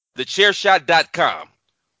thechairshot.com.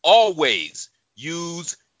 Always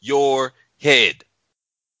use your head.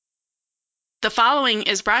 The following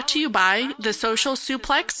is brought to you by the Social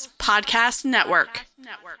Suplex Podcast Network.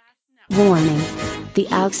 Warning. The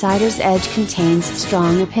Outsider's Edge contains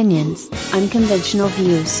strong opinions, unconventional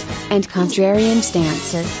views, and contrarian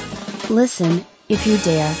stances. Listen, if you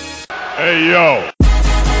dare. Hey, yo!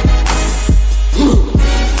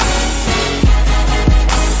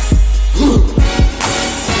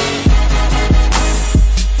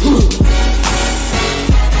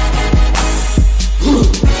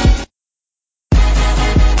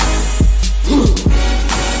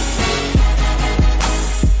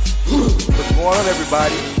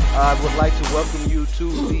 Everybody, I would like to welcome you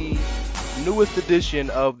to the newest edition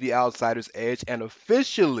of the Outsider's Edge, and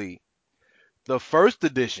officially the first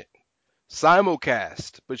edition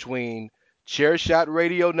simulcast between Chairshot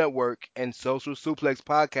Radio Network and Social Suplex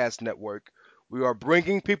Podcast Network. We are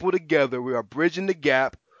bringing people together. We are bridging the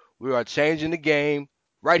gap. We are changing the game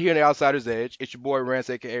right here in the Outsider's Edge. It's your boy Rance,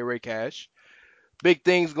 aka Ray Cash. Big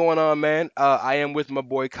things going on, man. I am with my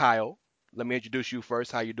boy Kyle. Let me introduce you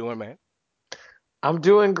first. How you doing, man? I'm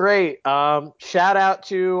doing great. Shout out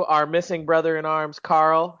to our missing brother in arms,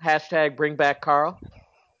 Carl. Hashtag bring back Carl.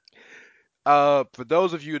 For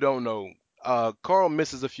those of you who don't know, Carl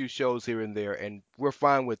misses a few shows here and there, and we're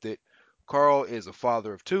fine with it. Carl is a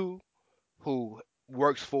father of two who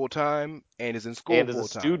works full time and is in school and is full a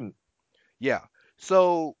time. student. Yeah.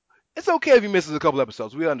 So it's okay if he misses a couple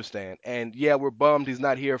episodes. We understand. And yeah, we're bummed he's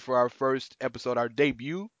not here for our first episode, our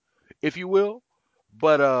debut, if you will.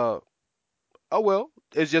 But oh well,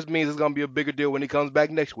 it just means it's gonna be a bigger deal when he comes back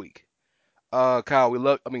next week. Carl, we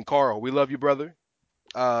love you, brother.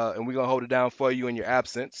 And we're gonna hold it down for you in your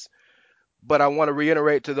absence. But I want to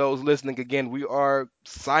reiterate to those listening again, we are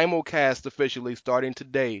simulcast officially starting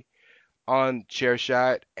today on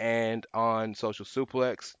Chairshot and on Social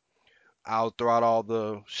Suplex. I'll throw out all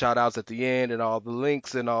the shout outs at the end and all the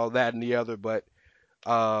links and all that and the other, but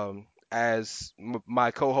as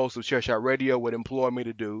my co-host of Chairshot Radio would implore me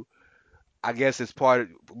to do, I guess it's part of,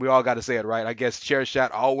 we all got to say it right. I guess Chairshot,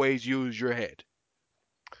 always use your head.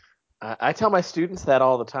 I tell my students that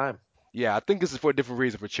all the time. Yeah, I think this is for a different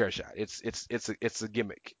reason for Chairshot. It's a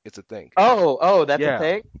gimmick. It's a thing. Oh, that's Yeah, a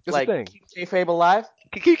thing? it's Like, a thing. keep kayfabe alive?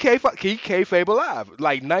 Keep kayfabe alive,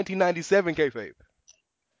 like 1997 kayfabe.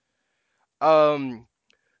 Um,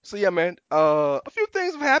 so yeah, man. A few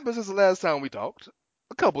things have happened since the last time we talked.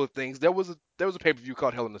 A couple of things. There was a pay-per-view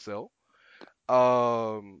called Hell in a Cell.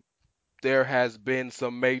 Um, there has been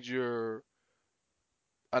some major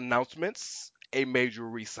announcements, a major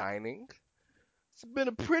re-signing. It's been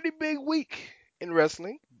a pretty big week in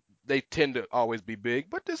wrestling. They tend to always be big,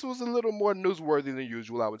 but this was a little more newsworthy than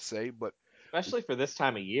usual, I would say. But Especially for this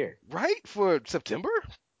time of year. right for September,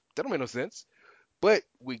 that don't make no sense. But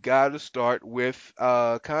we got to start with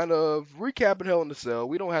kind of recapping Hell in a Cell.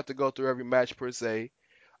 We don't have to go through every match per se.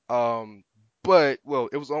 Um, but well,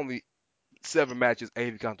 it was only 7 matches, 8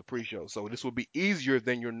 if you count the pre-show, so this will be easier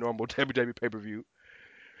than your normal WWE pay-per-view.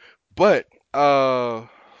 But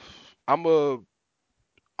I'm a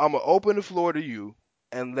I'm gonna open the floor to you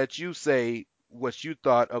and let you say what you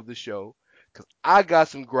thought of the show, because I got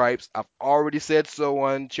some gripes. I've already said so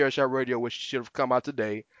on Chairshot Radio, which should have come out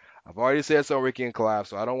today. I've already said so on Ricky and Clive,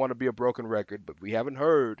 so I don't want to be a broken record, but we haven't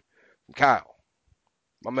heard from Kyle.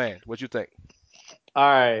 My man, what you think? All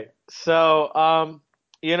right. So,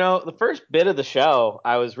 the first bit of the show,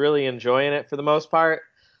 I was really enjoying it for the most part.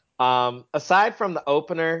 Aside from the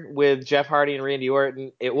opener with Jeff Hardy and Randy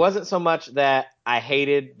Orton, it wasn't so much that I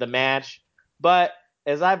hated the match, but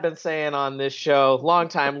as I've been saying on this show,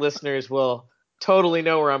 longtime listeners will totally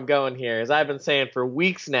know where I'm going here. As I've been saying for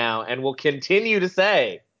weeks now, and will continue to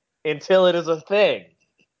say until it is a thing.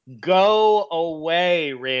 Go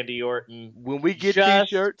away, Randy Orton. When we get Just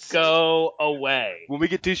t-shirts, go away. when we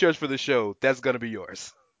get t-shirts for the show, that's gonna be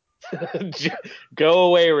yours. Go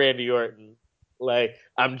away, Randy Orton. Like,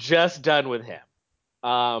 I'm just done with him.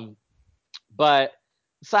 But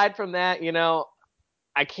aside from that,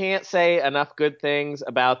 I can't say enough good things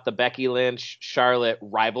about the Becky Lynch Charlotte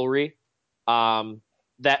rivalry.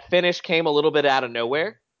 That finish came a little bit out of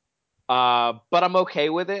nowhere. But I'm okay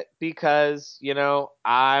with it because,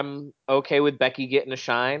 I'm okay with Becky getting a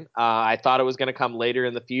shine. I thought it was going to come later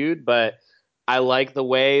in the feud, but I like the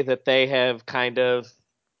way that they have kind of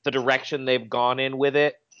the direction they've gone in with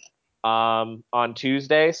it on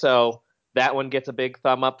Tuesday. So that one gets a big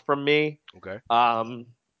thumb up from me. Okay.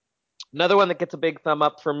 Another one that gets a big thumb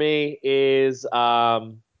up for me is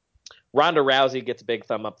Ronda Rousey gets a big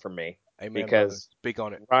thumb up from me. Amen, because speak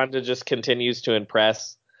on it. Ronda just continues to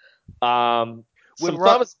impress. When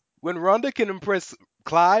thumbs. When Ronda can impress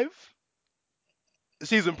Clive,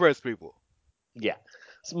 she's impressed people. Yeah.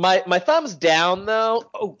 So my thumbs down though.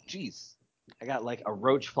 Oh, jeez, I got like a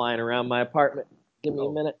roach flying around my apartment. Give me a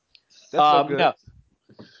Oh, minute. that's no good.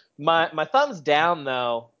 No, my thumbs down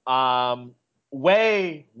though.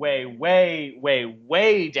 Way, way, way, way,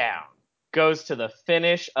 way down goes to the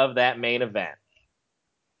finish of that main event.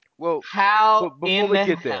 Well, How but before in we the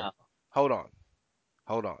get there, hell?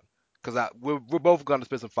 hold on, because we're both gonna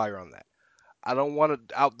spit some fire on that. I don't want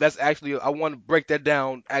to. That's actually I want to break that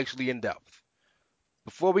down actually in depth.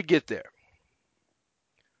 Before we get there,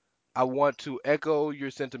 I want to echo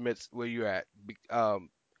your sentiments where you're at.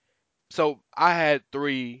 So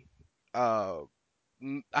uh,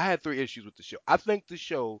 I had three issues with the show. I think the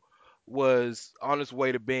show was on its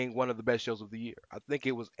way to being one of the best shows of the year. I think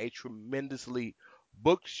it was a tremendously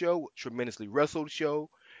booked show, tremendously wrestled show.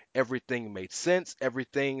 Everything made sense.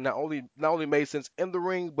 Everything not only made sense in the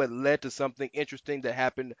ring, but led to something interesting that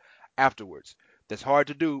happened afterwards. That's hard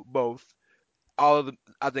to do both. All of the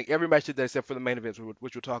I think every match did that except for the main events,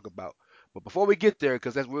 which we'll talk about. But before we get there,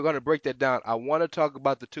 because we're going to break that down, I want to talk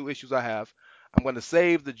about the two issues I have. I'm going to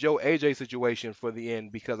save the Joe AJ situation for the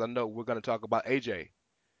end because I know we're going to talk about AJ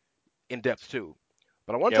in depth too.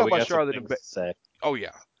 But I want to Yeah, talk we about got some Charlotte and things to say. oh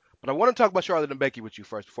yeah. But I want to talk about Charlotte and Becky with you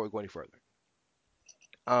first before we go any further.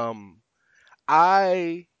 Um,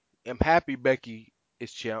 I am happy Becky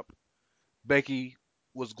is champ. Becky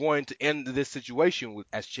was going to end this situation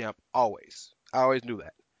as champ always. I always knew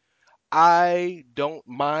that. I don't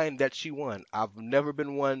mind that she won. I've never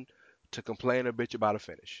been one to complain or bitch about a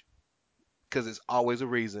finish because it's always a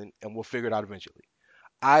reason, and we'll figure it out eventually.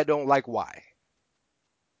 I don't like why,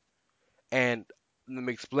 and let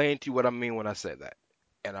me explain to you what I mean when I say that,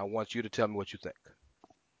 and I want you to tell me what you think.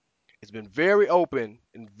 It's been very open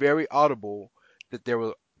and very audible that there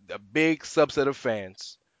were a big subset of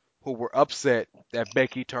fans who were upset that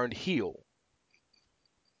Becky turned heel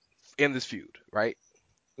in this feud, right?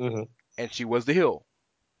 Hmm. And she was the heel.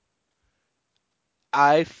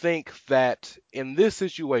 I think that in this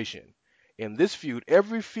situation, in this feud,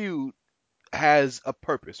 every feud has a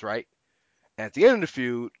purpose, right? At the end of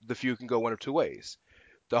the feud can go one of two ways.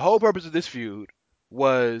 The whole purpose of this feud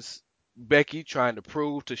was Becky trying to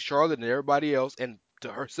prove to Charlotte and everybody else, and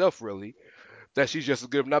to herself really, that she's just as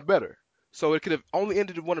good, if not better. So it could have only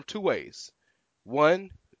ended in one of two ways.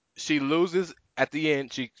 One, she loses at the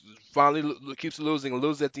end. She finally keeps losing and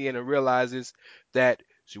loses at the end and realizes that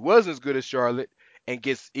she wasn't as good as Charlotte and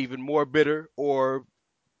gets even more bitter or,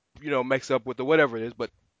 makes up with the whatever it is.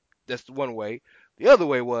 But that's one way. The other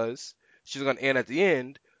way was she's going to end at the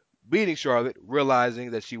end beating Charlotte,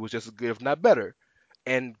 realizing that she was just as good, if not better,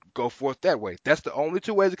 and go forth that way. That's the only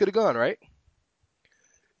two ways it could have gone, right?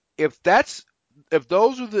 If that's if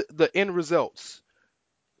those are the end results,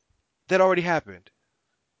 that already happened.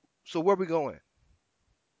 So where are we going?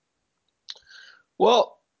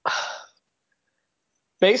 Well,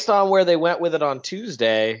 based on where they went with it on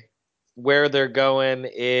Tuesday, where they're going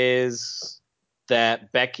is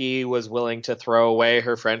that Becky was willing to throw away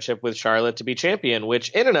her friendship with Charlotte to be champion, which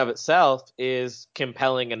in and of itself is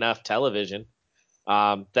compelling enough television.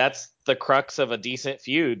 That's the crux of a decent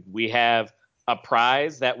feud. We have a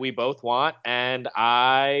prize that we both want, and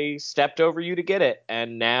I stepped over you to get it,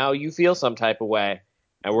 and now you feel some type of way,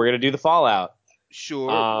 and we're gonna do the fallout.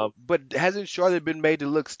 Sure, Um, but hasn't Charlotte been made to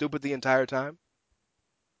look stupid the entire time?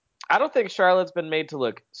 I don't think Charlotte's been made to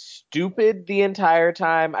look stupid the entire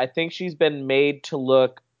time. I think she's been made to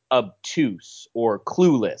look obtuse or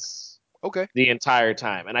clueless Okay, the entire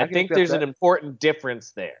time. And I I can think accept there's an that. important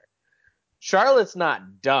difference there. Charlotte's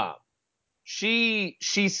not dumb. She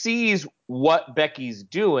sees what Becky's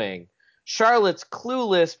doing. Charlotte's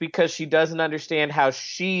clueless because she doesn't understand how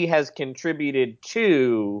she has contributed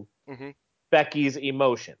to hmm Becky's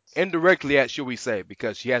emotions. Indirectly, should we say,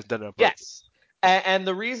 because she hasn't done it on Yes. purpose. And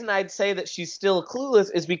the reason I'd say that she's still clueless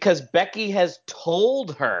is because Becky has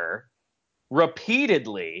told her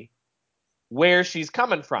repeatedly where she's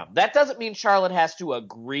coming from. That doesn't mean Charlotte has to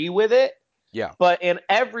agree with it, Yeah, but in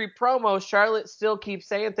every promo, Charlotte still keeps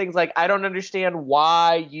saying things like, I don't understand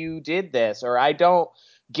why you did this, or I don't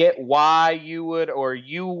get why you would, or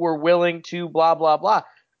you were willing to, blah, blah, blah.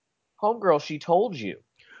 Homegirl, she told you.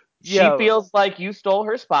 She yeah, feels like you stole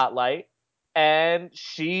her spotlight, and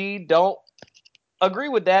she don't agree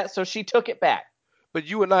with that, so she took it back. but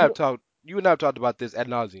you and I have talked. You and I have talked about this ad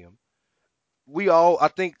nauseum. I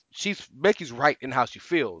think Becky's right in how she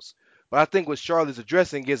feels, but I think what Charlotte's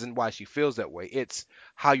addressing isn't why she feels that way. It's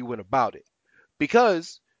how you went about it.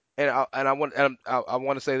 Because, I want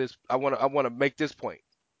to say this. I want to make this point.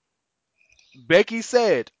 Becky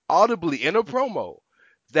said audibly in a promo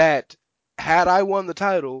that had I won the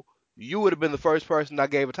title, you would have been the first person I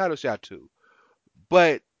gave a title shot to.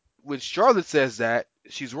 But when Charlotte says that,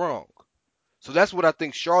 she's wrong. So that's what I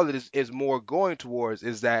think Charlotte is more going towards,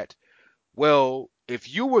 is that, well,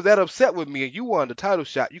 if you were that upset with me and you wanted a title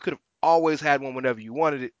shot, you could have always had one whenever you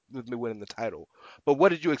wanted it with me winning the title. But what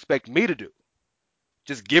did you expect me to do?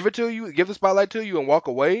 Just give it to you, give the spotlight to you, and walk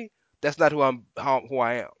away? That's not who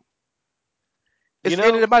I am. And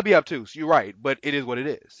it might be obtuse. You're right, but it is what it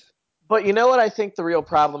is. But you know what I think the real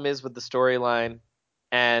problem is with the storyline,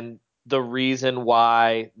 and the reason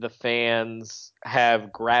why the fans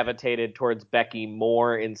have gravitated towards Becky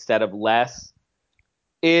more instead of less,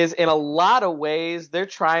 is in a lot of ways they're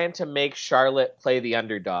trying to make Charlotte play the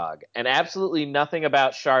underdog, and absolutely nothing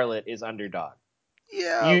about Charlotte is underdog.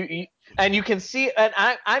 Yeah. And you can see, and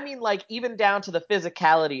I mean, like, even down to the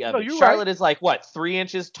physicality of No, it. you're Charlotte right. is like, what, 3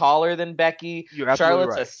 inches taller than Becky? You're absolutely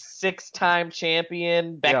Charlotte's right. a 6-time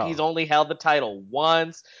champion. Becky's only held the title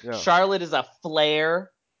once. Yeah. Charlotte is a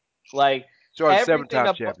flare. Like, Charlotte's everything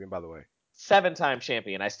 7-time champion, by the way. 7-time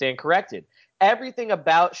champion. I stand corrected. Everything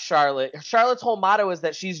about Charlotte's whole motto is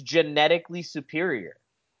that she's genetically superior.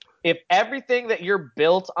 If everything that you're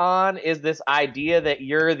built on is this idea that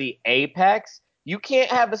you're the apex, you can't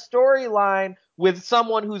have a storyline with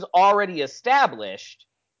someone who's already established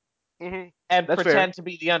and That's pretend fair. to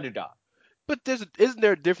be the underdog. But isn't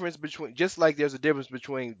there a difference between, just like there's a difference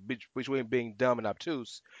between being dumb and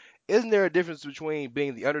obtuse, isn't there a difference between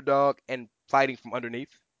being the underdog and fighting from underneath?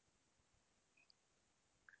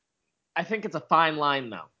 I think it's a fine line,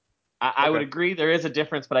 though. I Okay. would agree there is a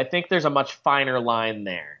difference, but I think there's a much finer line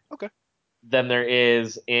there Okay. than there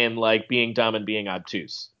is in, like, being dumb and being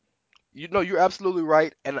obtuse. You're absolutely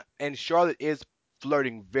right, and Charlotte is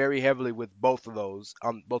flirting very heavily with both of those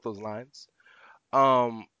lines.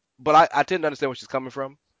 But I tend to understand where she's coming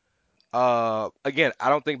from. Again, I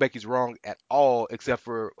don't think Becky's wrong at all, except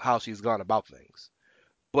for how she's gone about things.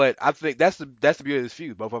 But I think that's the beauty of this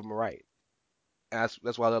feud. Both of them are right. And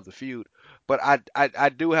that's why I love the feud. But I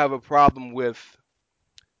do have a problem with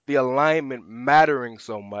the alignment mattering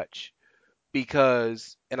so much,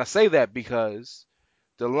 because, and I say that because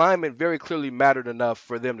the alignment very clearly mattered enough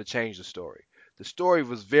for them to change the story. The story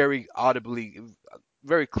was very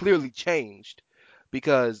clearly changed,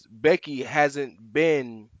 because Becky hasn't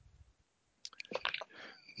been.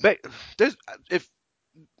 There's if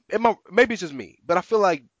maybe it's just me, but I feel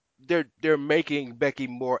like they're making Becky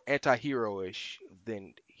more anti-hero-ish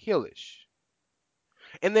than heelish.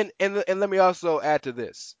 And let me also add to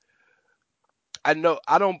this. I'm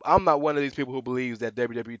not one of these people who believes that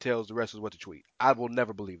WWE tells the wrestlers what to tweet. I will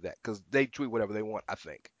never believe that, because they tweet whatever they want, I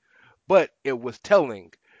think. But it was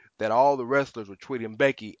telling that all the wrestlers were tweeting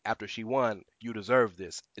Becky after she won, "You deserve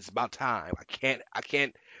this. It's about time. I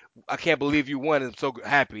can't believe you won. I'm so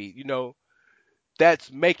happy."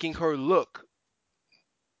 That's making her look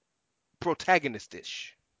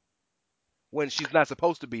protagonistish when she's not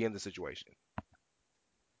supposed to be in the situation.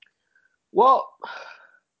 Well,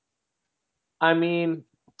 I mean,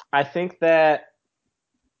 I think that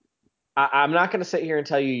I'm not going to sit here and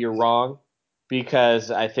tell you you're wrong,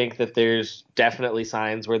 because I think that there's definitely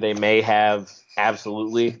signs where they may have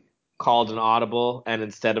absolutely called an audible, and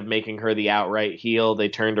instead of making her the outright heel, they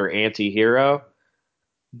turned her anti-hero.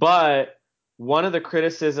 But one of the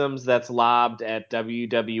criticisms that's lobbed at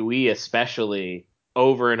WWE, especially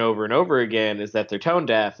over and over and over again, is that they're tone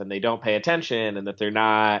deaf and they don't pay attention and that they're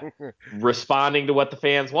not responding to what the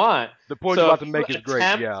fans want. The point So you're about to make is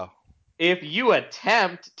great. Yeah. If you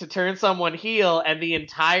attempt to turn someone heel and the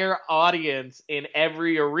entire audience in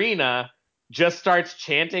every arena just starts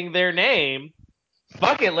chanting their name,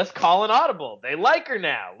 fuck it, let's call an audible. They like her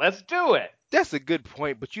now. Let's do it. That's a good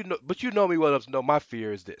point, but you know me well enough to know my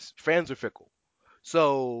fear is this: fans are fickle.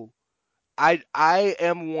 So I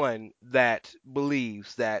am one that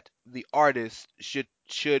believes that the artist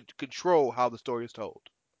should control how the story is told.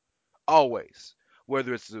 Always.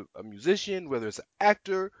 Whether it's a musician, whether it's an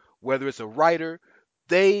actor, whether it's a writer,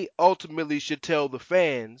 they ultimately should tell the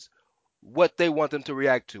fans what they want them to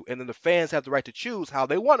react to, and then the fans have the right to choose how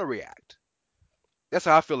they want to react. That's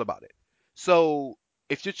how I feel about it. So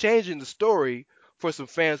if you're changing the story for some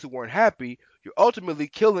fans who weren't happy, you're ultimately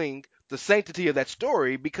killing the sanctity of that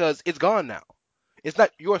story, because it's gone now. It's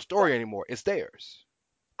not your story anymore. It's theirs.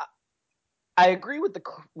 I agree with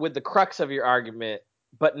the crux of your argument,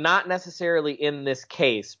 but not necessarily in this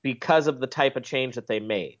case because of the type of change that they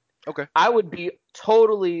made. Okay. I would be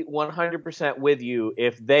totally 100% with you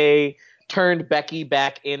if they turned Becky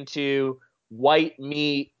back into white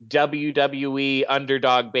meat WWE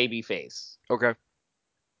underdog babyface. Okay.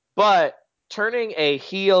 But turning a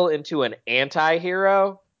heel into an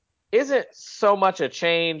anti-hero isn't so much a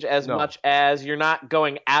change as No. much as you're not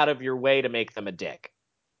going out of your way to make them a dick.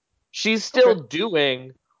 She's still Okay.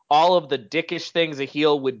 doing all of the dickish things a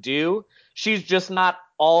heel would do. She's just not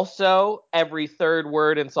also every third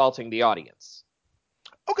word insulting the audience.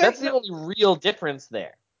 Okay. That's the only real difference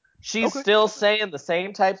there. She's Okay. still saying the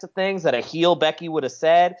same types of things that a heel Becky would have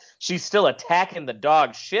said. She's still attacking the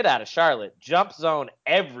dog shit out of Charlotte. Jump zone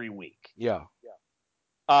every week. Yeah.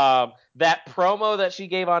 That promo that she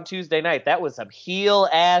gave on Tuesday night, that was some heel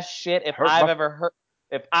ass shit if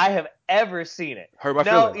I have ever seen it. Hurt my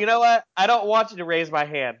No, feelings. you know what? I don't want you to raise my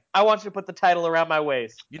hand. I want you to put the title around my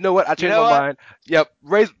waist. You know what? I changed know my what? mind. Yep. I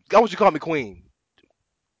want you to call me Queen.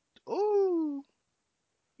 Ooh.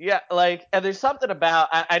 Yeah, like, and there's something about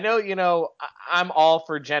I know, I'm all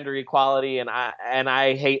for gender equality and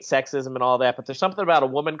I hate sexism and all that, but there's something about a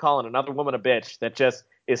woman calling another woman a bitch that just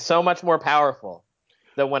is so much more powerful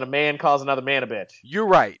than when a man calls another man a bitch. You're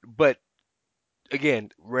right, but again,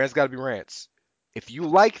 rants got to be rants. If you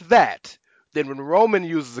like that, then when Roman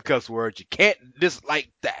uses a cuss word, you can't dislike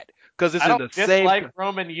that because it's I in don't the same. dislike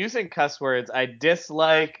Roman using cuss words. I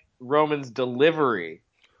dislike Roman's delivery.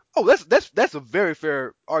 Oh, that's a very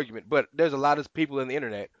fair argument, but there's a lot of people in the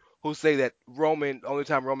internet who say that only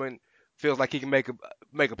time Roman feels like he can make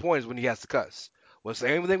a point is when he has to cuss. Well,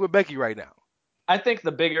 same thing with Becky right now. I think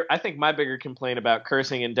my bigger complaint about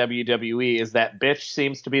cursing in WWE is that bitch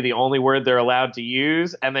seems to be the only word they're allowed to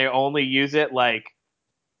use, and they only use it like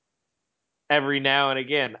every now and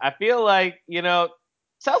again. I feel like,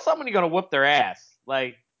 tell someone you're gonna whoop their ass.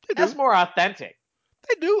 Like, They that's do, more authentic.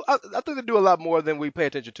 they do. I think they do a lot more than we pay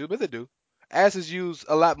attention to, but they do. Ass is used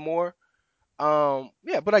a lot more.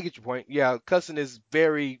 Yeah, but I get your point. Yeah, cussing is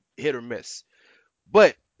very hit or miss.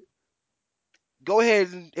 But go ahead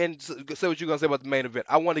and say what you're gonna say about the main event.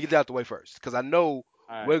 I want to get that out the way first because I know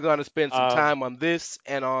All we're right. gonna spend some Um, time on this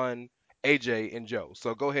and on AJ and Joe.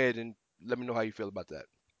 So go ahead and let me know how you feel about that.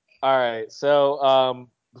 all right. So,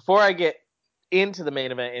 before I get into the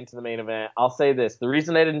main event, I'll say this. The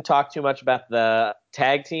reason I didn't talk too much about the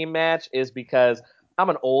tag team match is because I'm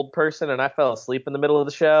an old person and I fell asleep in the middle of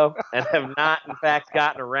the show and have not, in fact,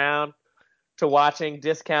 gotten around to watching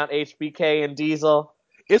Discount HBK and Diesel.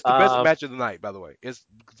 It's the best Um, match of the night, by the way. It's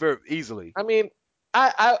very easily. I mean,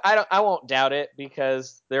 I won't doubt it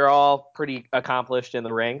because they're all pretty accomplished in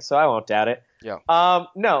the ring, so I won't doubt it. Yeah.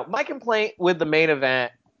 No, my complaint with the main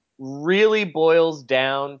event really boils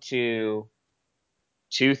down to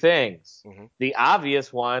two things. Hmm. The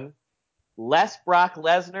obvious one, less Brock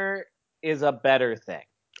Lesnar is a better thing.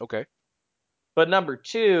 Okay. But number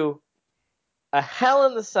two, a Hell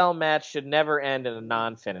in the Cell match should never end in a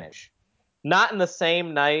non-finish. Not in the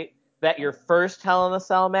same night that your first Hell in the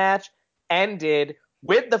Cell match ended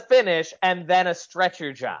with the finish and then a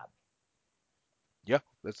stretcher job. Yeah.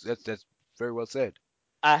 That's very well said.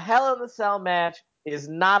 A Hell in the Cell match is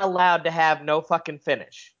not allowed to have no fucking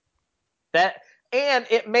finish. And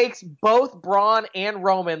it makes both Braun and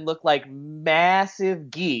Roman look like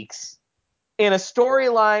massive geeks in a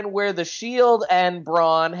storyline where the Shield and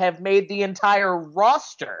Braun have made the entire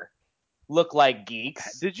roster look like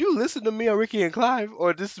geeks. Did you listen to me on Ricky and Clive,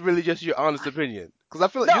 or this is really just your honest opinion? Because I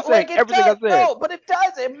feel like No, you're saying like it everything I does. said. No, but it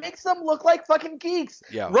does. It makes them look like fucking geeks.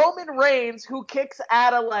 Yeah. Roman Reigns, who kicks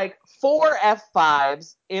out of like 4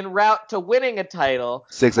 F5s en route to winning a title.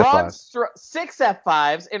 6 F5s. 6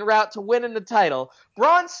 F5s en route to winning the title.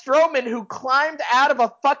 Braun Strowman, who climbed out of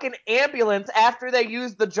a fucking ambulance after they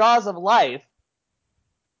used the Jaws of Life.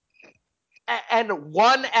 And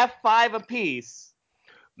 1 F5 apiece.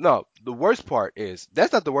 No, the worst part is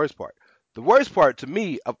that's not the worst part. The worst part to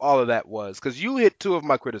me of all of that was because you hit two of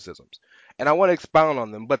my criticisms, and I want to expound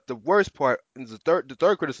on them. But the worst part, is the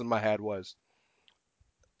third criticism I had was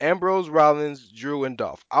Ambrose, Rollins, Drew, and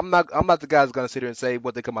Dolph. I'm not the guy who's gonna sit here and say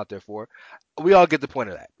what they come out there for. We all get the point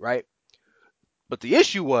of that, right? But the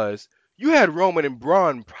issue was you had Roman and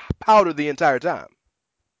Braun powder the entire time.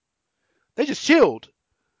 They just chilled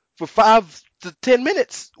for 5 to 10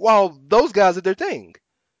 minutes while those guys did their thing.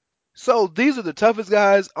 So these are the toughest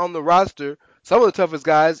guys on the roster, some of the toughest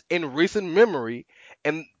guys in recent memory,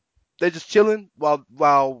 and they're just chilling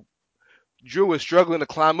while Drew is struggling to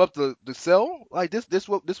climb up the cell. Like this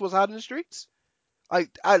was hot in the streets.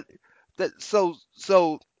 Like I that so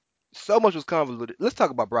much was convoluted. Let's talk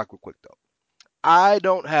about Brock real quick though. I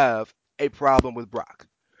don't have a problem with Brock.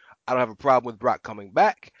 I don't have a problem with Brock coming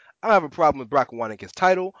back. I don't have a problem with Brock wanting his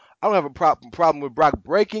title. I don't have a problem with Brock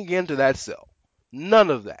breaking into that cell. None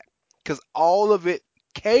of that. Because all of it,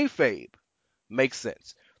 kayfabe, makes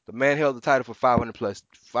sense. The man held the title for 500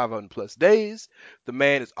 plus days. The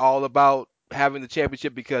man is all about having the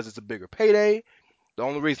championship because it's a bigger payday. The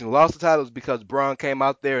only reason he lost the title is because Braun came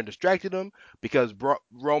out there and distracted him. Because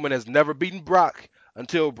Roman has never beaten Brock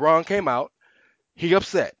until Braun came out. He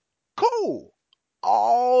upset. Cool.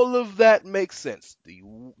 All of that makes sense. The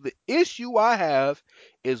issue I have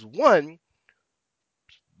is one,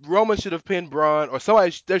 Roman should have pinned Braun, or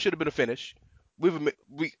somebody there should have been a finish. We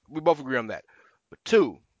both agree on that. But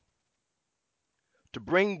two, to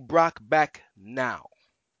bring Brock back now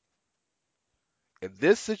in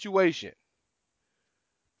this situation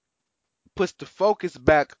puts the focus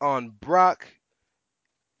back on Brock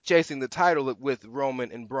chasing the title with Roman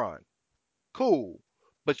and Braun. Cool,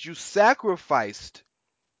 but you sacrificed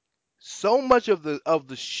so much of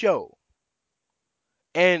the show,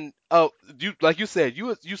 and you like you said,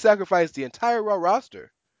 you sacrificed the entire Raw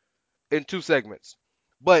roster in 2 segments,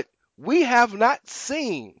 but we have not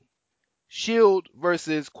seen Shield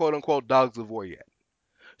versus quote unquote Dogs of War yet.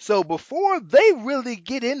 So before they really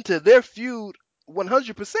get into their feud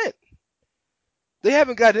 100%, they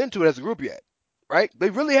haven't gotten into it as a group yet, right?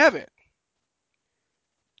 They really haven't.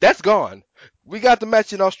 That's gone. We got the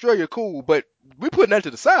match in Australia, cool, but we putting that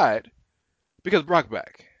to the side because Brock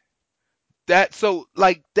back. That's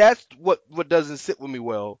what doesn't sit with me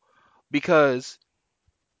well, because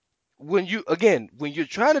when you're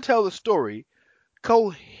trying to tell a story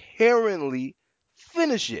coherently,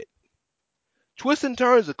 finish it. Twists and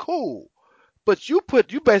turns are cool, but you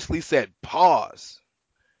basically said pause.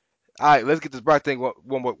 All right, let's get this Brock thing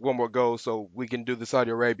one more go so we can do the Saudi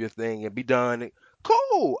Arabia thing and be done.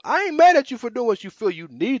 Cool. I ain't mad at you for doing what you feel you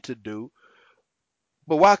need to do,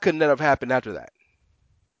 but why couldn't that have happened after that?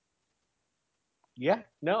 Yeah,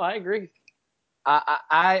 no, I agree.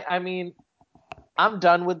 I mean, I'm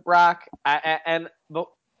done with Brock.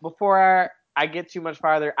 Before I get too much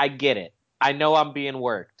farther, I get it. I know I'm being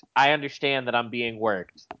worked. I understand that I'm being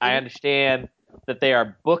worked. I understand that they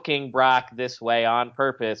are booking Brock this way on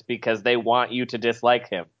purpose because they want you to dislike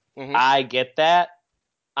him. Mm-hmm. I get that.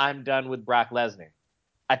 I'm done with Brock Lesnar.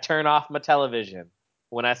 I turn off my television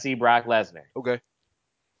when I see Brock Lesnar. Okay.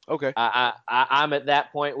 I'm at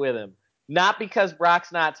that point with him. Not because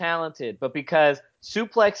Brock's not talented, but because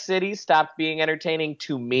Suplex City stopped being entertaining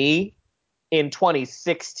to me in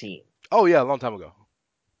 2016. Oh yeah, a long time ago.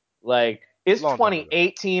 Like, it's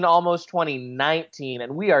 2018, almost 2019,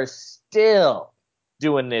 and we are still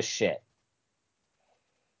doing this shit.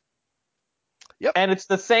 Yep. And it's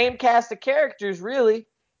the same cast of characters, really.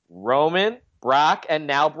 Roman, Brock, and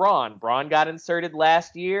now Braun. Braun got inserted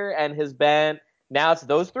last year and has been, now it's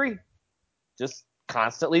those three. Just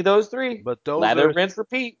constantly those three. But those lather, rinse,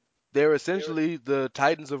 repeat. They're essentially the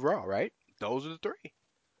Titans of Raw, right? Those are the three.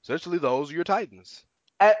 Essentially, those are your Titans.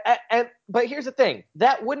 But here's the thing.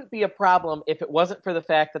 That wouldn't be a problem if it wasn't for the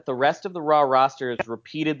fact that the rest of the Raw roster is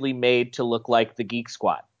repeatedly made to look like the Geek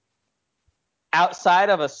Squad.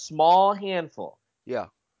 Outside of a small handful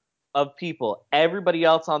of people, everybody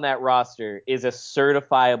else on that roster is a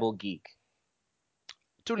certifiable geek.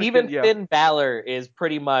 Even Finn Balor is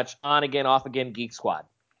pretty much on again, off again Geek Squad.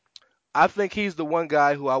 I think he's the one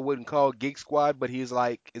guy who I wouldn't call Geek Squad, but he's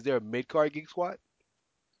like, is there a mid-card Geek Squad?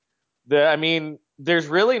 There's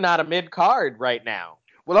really not a mid-card right now.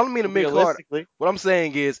 Well, I don't mean a mid-card. What I'm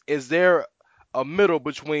saying is there a middle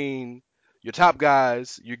between your top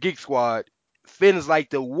guys, your Geek Squad? Finn is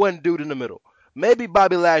like the one dude in the middle. Maybe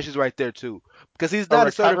Bobby Lashley's right there too, because he's not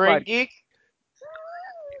a certified geek.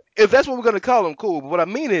 If that's what we're gonna call him, cool. But what I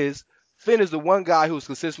mean is, Finn is the one guy who's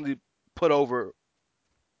consistently put over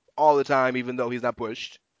all the time, even though he's not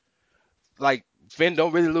pushed. Like, Finn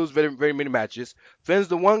don't really lose very, very many matches. Finn's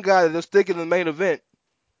the one guy that they'll stick in the main event.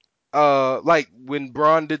 Like when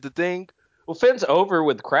Braun did the thing. Well, Finn's over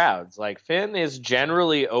with crowds. Like, Finn is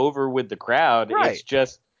generally over with the crowd. Right. It's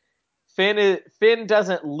just Finn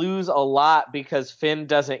doesn't lose a lot because Finn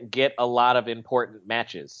doesn't get a lot of important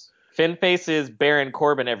matches. Finn faces Baron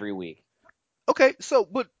Corbin every week. Okay,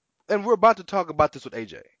 and we're about to talk about this with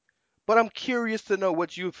AJ. But I'm curious to know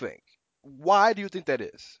what you think. Why do you think that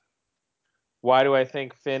is? Why do I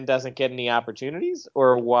think Finn doesn't get any opportunities?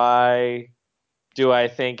 Or why do I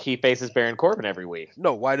think he faces Baron Corbin every week?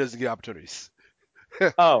 No, why doesn't he get opportunities?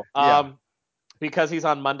 Because he's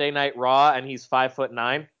on Monday Night Raw and he's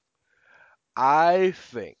 5'9". I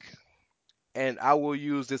think, and I will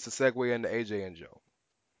use this to segue into AJ and Joe.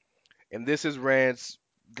 And this is Rand's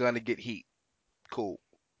gonna get heat. Cool.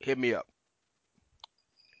 Hit me up.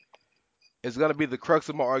 It's gonna be the crux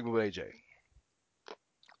of my argument with AJ.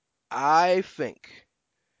 I think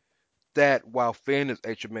that while Finn is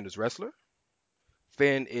a tremendous wrestler,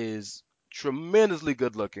 Finn is tremendously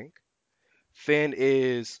good looking, Finn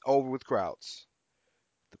is over with crowds.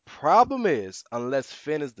 The problem is, unless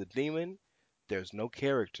Finn is the demon, there's no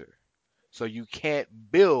character. So you can't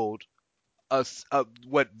build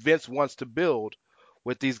what Vince wants to build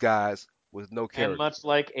with these guys with no And character. much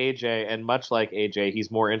like AJ, he's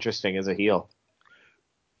more interesting as a heel.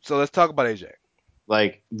 So let's talk about AJ.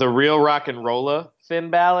 Like the real rock and roller Finn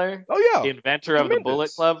Balor, Oh yeah, inventor of the Bullet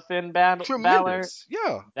tremendous, Club Balor, tremendous.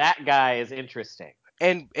 Yeah, that guy is interesting.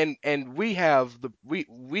 and we have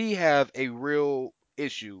a real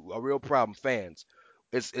issue, a real problem, fans.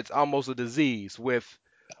 It's almost a disease with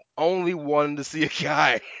only wanting to see a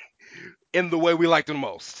guy in the way we like the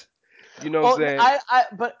most. You know what I'm Well, saying?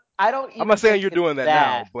 but I don't I'm even not saying think you're it's doing that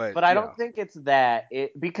now, that, but I yeah. don't think it's that.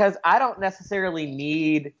 Because I don't necessarily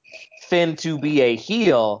need Finn to be a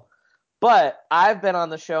heel, but I've been on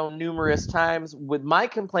the show numerous times. With my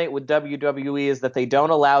complaint with WWE is that they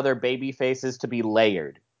don't allow their baby faces to be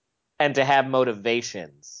layered and to have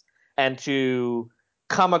motivations and to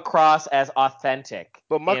come across as authentic.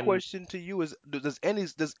 But my question to you is, does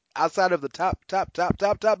outside of the top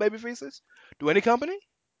baby faces, do any company?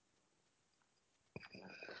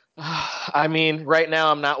 I mean, right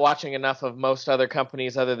now I'm not watching enough of most other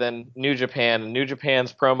companies other than New Japan. New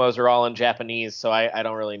Japan's promos are all in Japanese, so I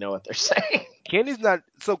don't really know what they're saying. Kenny's not.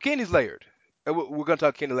 So Kenny's layered. And we're gonna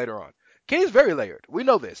talk Kenny later on. Kenny's very layered. We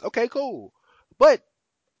know this. Okay, cool. But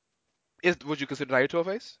would you consider Naito a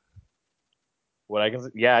face?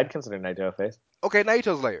 Yeah, I'd consider Naito a face. Okay,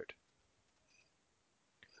 Naito's layered.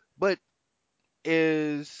 But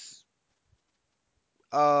is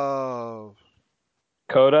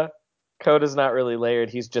Coda's not really layered.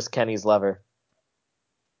 He's just Kenny's lover.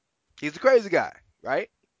 he's a crazy guy, right?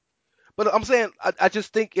 But I'm saying I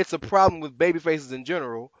just think it's a problem with baby faces in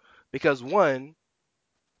general because one,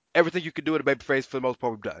 everything you could do with a baby face for the most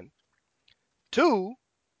part we've done. Two,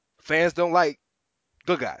 fans don't like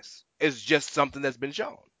good guys. It's just something that's been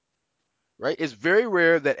shown, right? It's very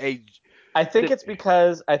rare that I think it's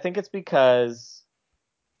because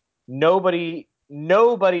nobody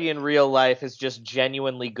in real life is just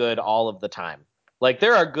genuinely good all of the time. Like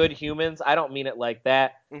there are good humans. I don't mean it like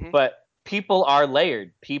that, Mhm. but people are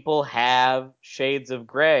layered. People have shades of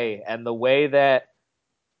gray, and the way that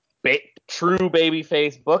true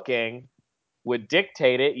babyface booking would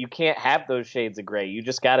dictate it, you can't have those shades of gray. You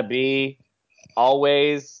just got to be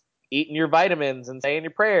always eating your vitamins and saying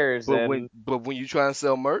your prayers. But when you try and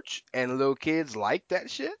sell merch and little kids like that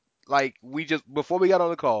shit, like we just before we got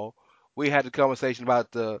on the call, we had the conversation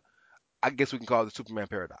about I guess we can call it the Superman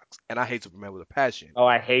paradox. And I hate Superman with a passion, Oh,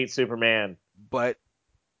 I hate Superman. but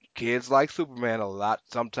kids like Superman a lot,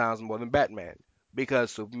 sometimes more than Batman,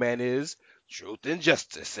 because Superman is truth and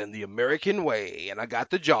justice and the American way, and I got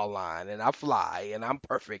the jawline, and I fly, and I'm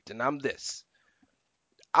perfect, and I'm this.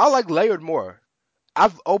 I like layered more.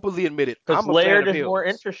 I've openly admitted Because I'm a fan layered of is more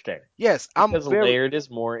heels. interesting. Yes, Because layered is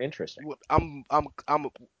more interesting. I'm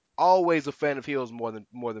always a fan of heels more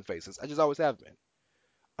than faces. I just always have been.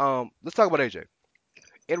 Let's talk about AJ.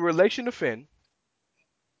 In relation to Finn,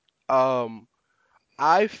 um,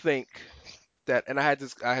 I think that, and I had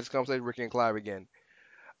this conversation with Ricky and Clive again.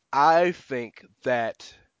 I think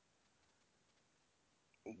that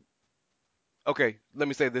okay, let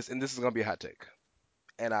me say this, and this is gonna be a hot take.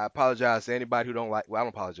 And I apologize to anybody who don't like. Well, I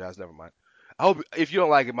don't apologize. Never mind. I hope if you don't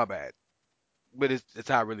like it, my bad. But it's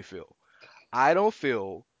how I really feel. I don't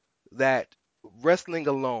feel that wrestling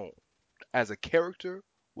alone as a character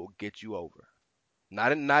will get you over.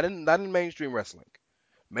 Not in mainstream wrestling.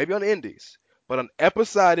 Maybe on the indies, but on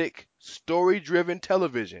episodic, story-driven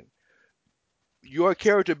television, your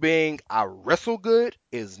character being I wrestle good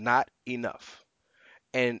is not enough.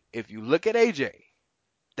 And if you look at AJ,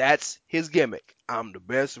 that's his gimmick. I'm the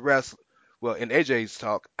best wrestler. Well, in AJ's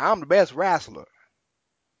talk, I'm the best wrestler.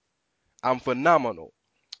 I'm phenomenal.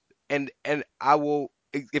 And I will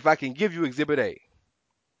if I can give you exhibit A.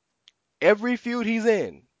 Every feud he's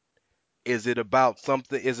in, is it about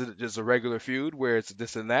something? Is it just a regular feud where it's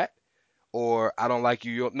this and that? Or I don't like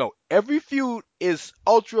you. No, every feud is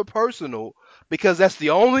ultra personal because that's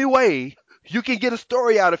the only way you can get a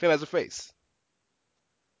story out of him as a face.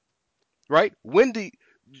 Right?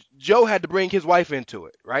 Joe had to bring his wife into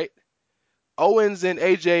it, right? Owens and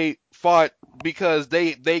AJ fought because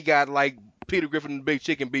they got like Peter Griffin and Big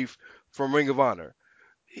Chicken beef from Ring of Honor.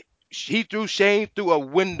 He threw Shane through a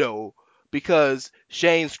window because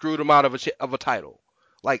Shane screwed him out of a title.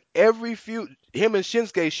 Like every feud, him and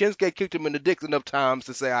Shinsuke kicked him in the dick enough times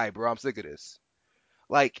to say, "All right, bro, I'm sick of this."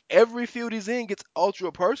 Like every feud he's in gets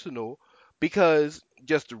ultra personal because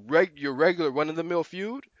just your regular run of the mill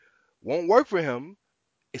feud won't work for him,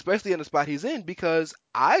 especially in the spot he's in, because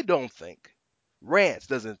I don't think, Rance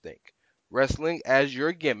doesn't think, wrestling as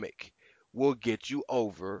your gimmick will get you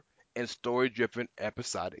over in story-driven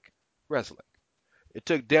episodic wrestling. It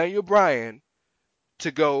took Daniel Bryan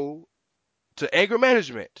to go to anger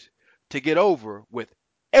management to get over with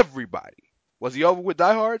everybody. Was he over with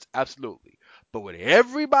diehards? Absolutely. But with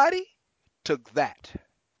everybody, took that.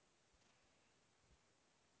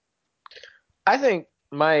 I think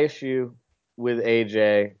my issue with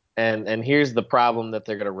AJ, and here's the problem that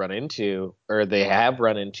they're going to run into, or they have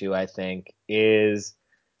run into, I think, is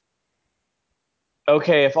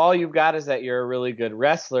okay, if all you've got is that you're a really good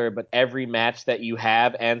wrestler, but every match that you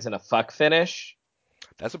have ends in a fuck finish,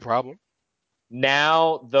 That's a problem.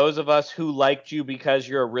 now those of us who liked you because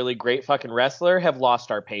you're a really great fucking wrestler have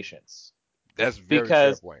lost our patience. That's a very fair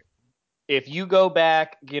Because point. if you go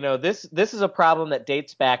back, this is a problem that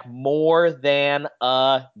dates back more than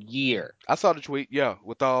a year. I saw the tweet. Yeah,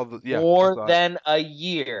 with all the I More saw it. than a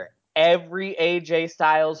year. Every AJ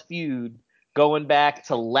Styles feud going back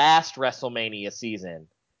to last WrestleMania season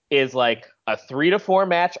is like a 3 to 4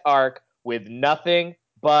 match arc with nothing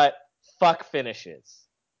but fuck finishes.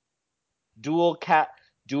 Dual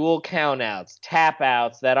countouts, tap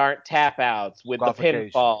outs that aren't tap outs with the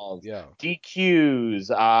Qualification. pinfalls, Yeah. DQs,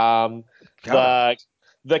 Count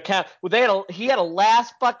the count. Well, he had a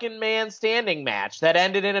last fucking man standing match that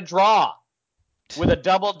ended in a draw with a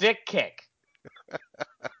double dick kick.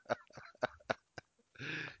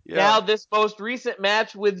 Yeah. Now this most recent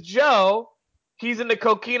match with Joe, he's in the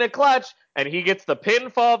Coquina clutch and he gets the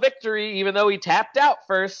pinfall victory even though he tapped out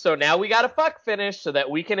first. So now we got a fuck finish so that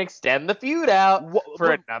we can extend the feud out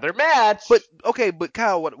for another match. But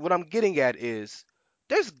Kyle, what I'm getting at is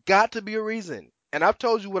there's got to be a reason. And I've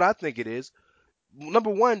told you what I think it is. Number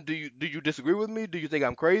one, do you disagree with me? Do you think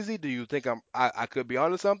I'm crazy? Do you think I could be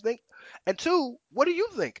onto something? And two, what do you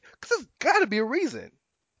think? Because there's got to be a reason.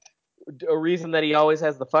 A reason that he always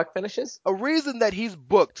has the fuck finishes? A reason that he's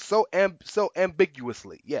booked so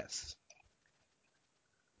ambiguously. Yes.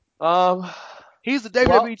 He's the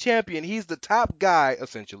WWE champion. He's the top guy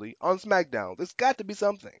essentially on SmackDown. There's got to be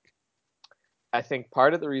something. I think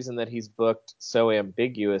part of the reason that he's booked so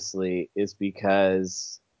ambiguously is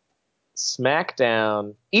because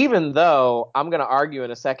SmackDown, even though I'm going to argue in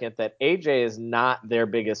a second that AJ is not their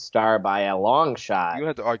biggest star by a long shot. You don't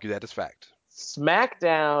have to argue that. It's fact.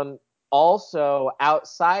 SmackDown also,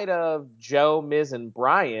 outside of Joe, Miz, and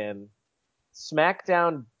Bryan,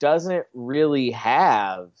 SmackDown doesn't really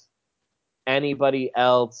have anybody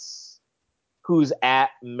else who's at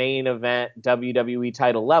main event WWE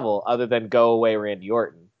title level other than go away Randy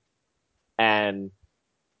Orton and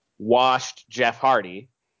washed Jeff Hardy.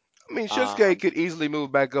 I mean, Shinsuke could easily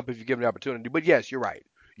move back up if you give him the opportunity. But yes, you're right.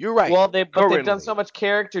 You're right. Well, they've done so much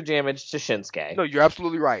character damage to Shinsuke. No, you're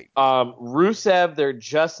absolutely right. Rusev, they're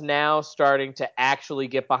just now starting to actually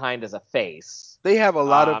get behind as a face. They have a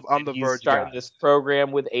lot of on the verge. He's starting this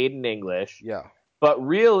program with Aiden English. Yeah. But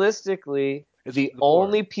realistically, the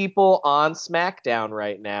only people on SmackDown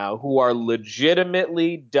right now who are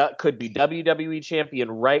legitimately could be WWE champion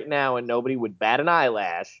right now and nobody would bat an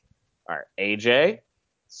eyelash are AJ,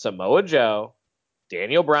 Samoa Joe,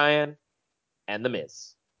 Daniel Bryan, and The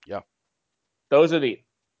Miz. Yeah. Those are the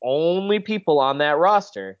only people on that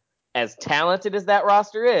roster, as talented as that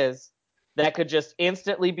roster is, that could just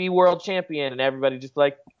instantly be world champion and everybody just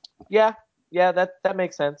like, yeah, that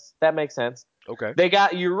makes sense. That makes sense. Okay.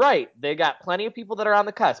 You're right. They got plenty of people that are on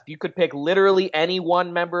the cusp. You could pick literally any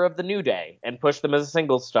one member of the New Day and push them as a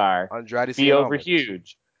single star. Andrade be over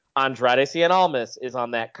huge. Andrade Cien Almas is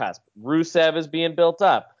on that cusp. Rusev is being built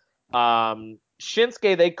up.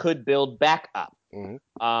 Shinsuke they could build back up.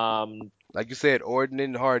 Mm-hmm. Like you said, Orton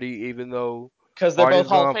and Hardy, even though because they're both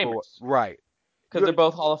Hall of Famers, right? Because they're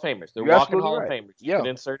both Hall of Famers. They're walking Hall of Famers. You could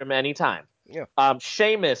insert them anytime. Yeah.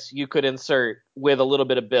 Sheamus you could insert with a little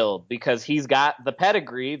bit of build because he's got the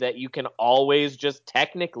pedigree that you can always just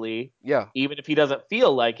technically, even if he doesn't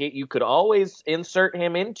feel like it, you could always insert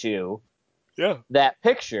him into that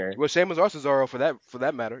picture. Well, Sheamus or Cesaro for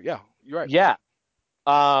that matter. Yeah, you're right. Yeah.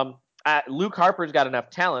 Luke Harper's got enough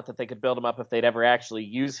talent that they could build him up if they'd ever actually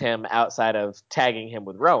use him outside of tagging him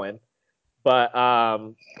with Rowan. But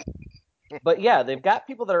yeah, they've got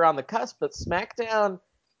people that are on the cusp, but SmackDown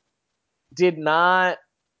did not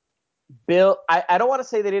build. I don't want to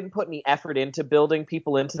say they didn't put any effort into building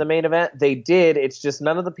people into the main event. They did. It's just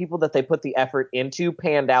none of the people that they put the effort into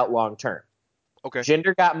panned out long term. Okay.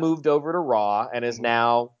 Jinder got moved over to Raw and is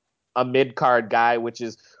now a mid-card guy, which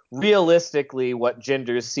is realistically what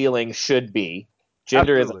Jinder's ceiling should be.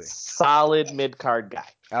 Jinder is a solid mid-card guy.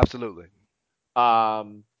 Absolutely.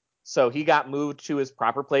 So he got moved to his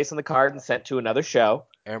proper place in the card and sent to another show.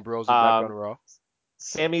 Ambrose is back on Raw.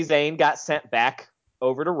 Sami Zayn got sent back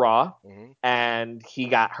over to Raw, Mm-hmm. and he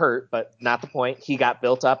got hurt, but not the point. He got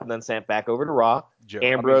built up and then sent back over to Raw.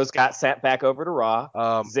 Ambrose got sent back over to Raw.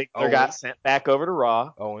 Ziggler got sent back over to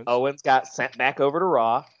Raw. Owens got sent back over to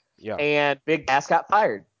Raw. Yeah. And Big Cass got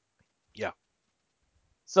fired. Yeah.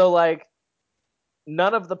 So, like,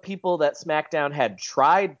 none of the people that SmackDown had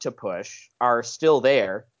tried to push are still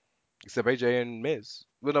there. Except AJ and Miz.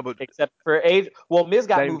 Well, no, but except for AJ. Well, Miz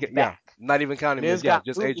got moved back. Yeah, not even counting Miz. Yeah,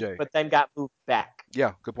 just moved, AJ. But then got moved back.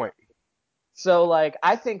 Yeah, good point. So, like,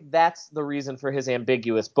 I think that's the reason for his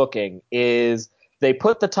ambiguous booking is they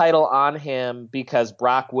put the title on him because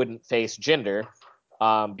Brock wouldn't face Jinder,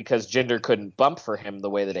 because Jinder couldn't bump for him the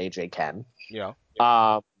way that AJ can. Yeah.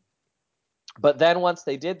 But then once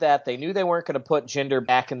they did that, they knew they weren't going to put Jinder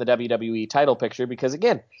back in the WWE title picture because,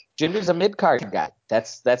 again, Jinder's a mid-card guy.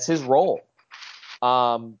 That's his role.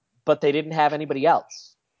 But they didn't have anybody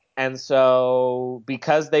else. And so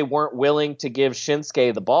because they weren't willing to give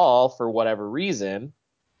Shinsuke the ball for whatever reason,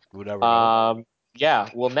 we'll never know. Yeah,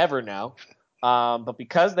 we'll never know. But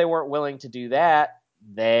because they weren't willing to do that,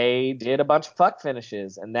 they did a bunch of fuck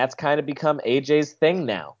finishes, and that's kind of become AJ's thing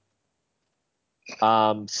now.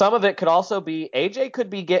 Some of it could also be AJ could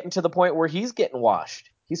be getting to the point where he's getting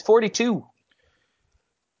washed. He's 42.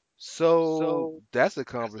 So that's a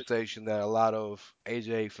conversation that a lot of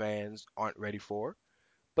AJ fans aren't ready for.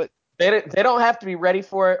 But they don't have to be ready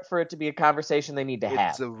for it to be a conversation they need to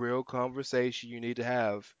have. It's a real conversation you need to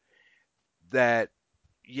have. That,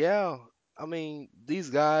 yeah, I mean, these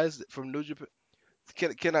guys from New Japan.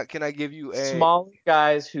 Can I give you a small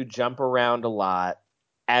guys who jump around a lot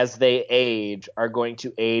as they age are going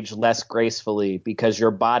to age less gracefully because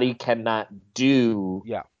your body cannot do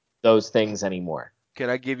those things anymore. Can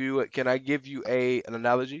I give you an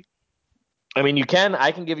analogy? I mean, you can.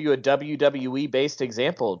 I can give you a WWE based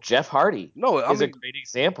example. Jeff Hardy is a great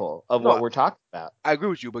example of what we're talking about. I agree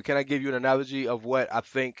with you, but can I give you an analogy of what I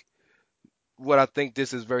think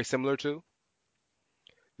this is very similar to?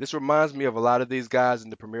 This reminds me of a lot of these guys in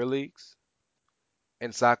the Premier Leagues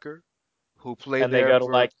in soccer who play and they go to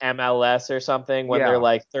like MLS or something when they're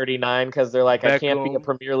like 39 because they're like, Beckham, I can't be a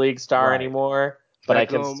Premier League star anymore, but I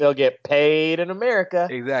can still get paid in America.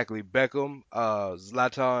 Exactly. Beckham,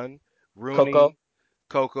 Zlatan, Rooney,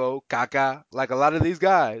 Coco, Kaká, like a lot of these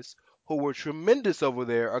guys who were tremendous over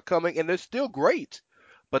there are coming, and they're still great,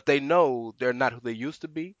 but they know they're not who they used to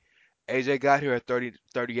be. AJ got here at 30,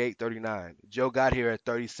 38, 39. Joe got here at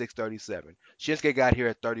 36, 37. Shinsuke got here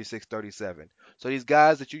at 36, 37. So these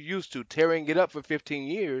guys that you used to tearing it up for 15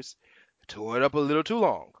 years tore it up a little too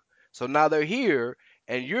long. So now they're here,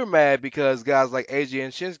 and you're mad because guys like AJ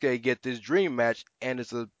and Shinsuke get this dream match, and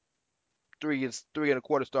it's a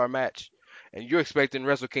 3.25 star match, and you're expecting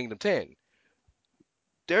Wrestle Kingdom 10.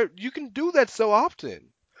 You can do that so often,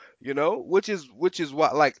 which is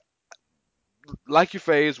why, like your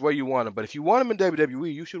phase where you want them. But if you want them in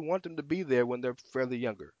WWE, you should want them to be there when they're fairly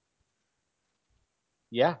younger.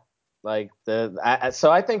 Yeah,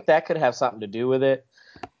 so I think that could have something to do with it.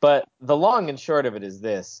 But the long and short of it is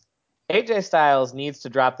this: AJ Styles needs to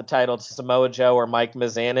drop the title to Samoa Joe or Mike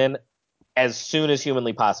Mizanin as soon as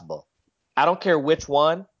humanly possible. I don't care which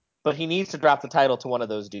one, but he needs to drop the title to one of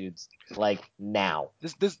those dudes, like, now.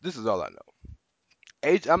 This is all I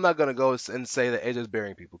know. I'm not gonna go and say that AJ's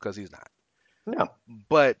burying people because he's not. No.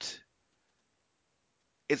 But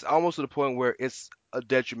it's almost to the point where it's a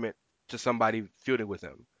detriment to somebody feuding with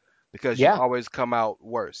him because you always come out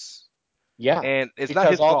worse. Yeah. And it's because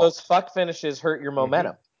not his fault. All those fuck finishes hurt your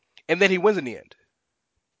momentum. Mm-hmm. And then he wins in the end.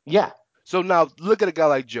 Yeah. So now look at a guy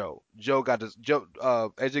like Joe. AJ got this.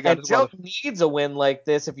 Joe needs a win like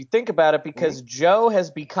this if you think about it, because Joe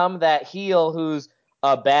has become that heel who's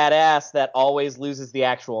a badass that always loses the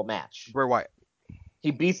actual match. Bray Wyatt.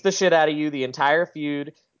 He beats the shit out of you the entire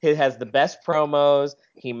feud. He has the best promos.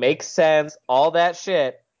 He makes sense. All that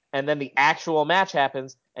shit. And then the actual match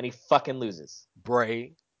happens and he fucking loses.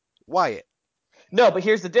 Bray Wyatt. No, but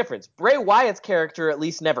here's the difference. Bray Wyatt's character at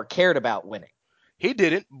least never cared about winning. He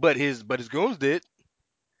didn't, but his goons did.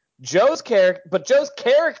 Joe's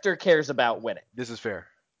character cares about winning. This is fair.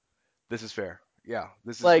 Yeah,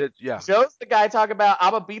 this is like it. Yeah. Joe's the guy talking about,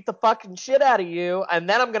 I'm gonna beat the fucking shit out of you, and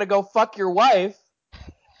then I'm gonna go fuck your wife.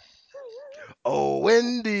 Oh,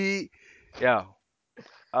 Wendy. Yeah.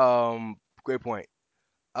 Great point.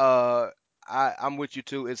 I'm with you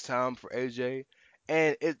too. It's time for AJ,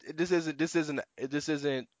 and this isn't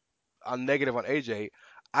a negative on AJ.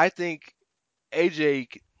 I think AJ,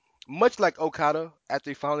 much like Okada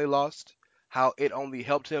after he finally lost, how it only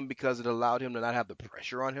helped him because it allowed him to not have the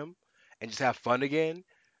pressure on him and just have fun again.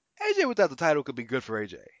 AJ without the title could be good for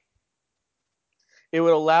AJ. It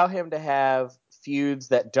would allow him to have feuds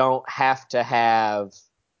that don't have to have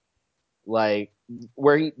like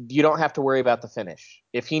where you don't have to worry about the finish.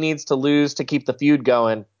 If he needs to lose to keep the feud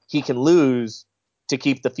going, he can lose to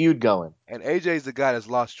keep the feud going. And AJ's the guy that's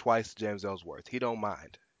lost twice to James Ellsworth. He don't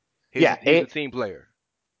mind. He's Yeah, a team player.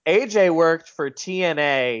 AJ worked for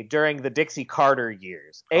TNA during the Dixie Carter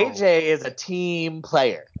years. Oh. AJ is a team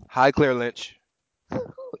player. Hi, Claire Lynch.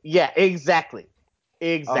 Yeah, exactly.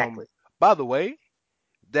 Exactly. By the way,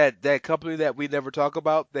 that company that we never talk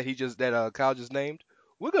about that Kyle just named,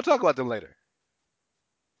 we're gonna talk about them later.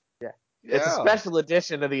 Yeah. Yeah. It's a special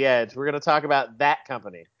edition of The Edge. We're going to talk about that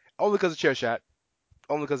company. Only because of chair shot.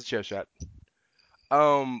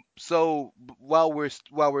 So while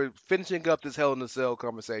we're finishing up this Hell in a Cell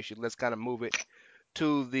conversation, let's kind of move it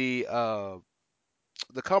to the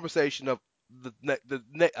conversation of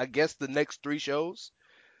I guess the next three shows: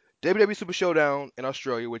 WWE Super Showdown in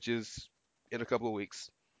Australia, which is in a couple of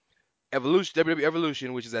weeks; WWE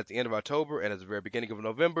Evolution, which is at the end of October and at the very beginning of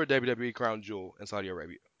November; WWE Crown Jewel in Saudi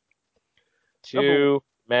Arabia. Too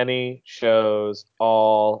many shows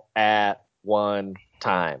all at one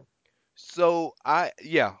time. So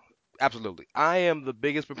absolutely. I am the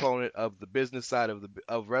biggest proponent of the business side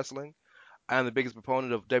of wrestling. I am the biggest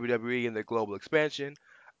proponent of WWE and their global expansion.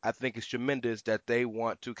 I think it's tremendous that they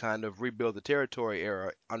want to kind of rebuild the territory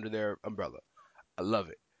era under their umbrella. I love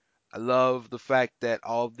it. I love the fact that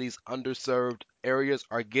all of these underserved areas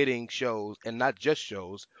are getting shows, and not just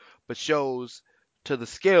shows, but shows to the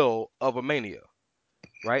scale of a Mania.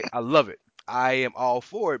 Right? I love it. I am all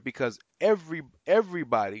for it because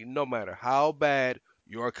everybody, no matter how bad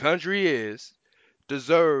your country is,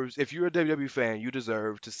 deserves. If you're a WWE fan, you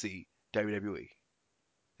deserve to see WWE.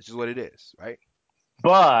 This is what it is, right?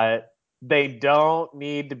 But they don't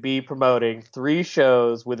need to be promoting 3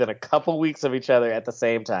 shows within a couple weeks of each other at the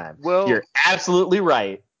same time. Well, you're absolutely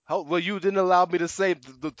right. Well, you didn't allow me to say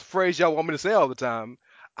the phrase y'all want me to say all the time.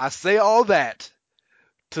 I say all that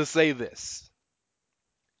to say this.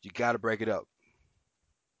 You got to break it up.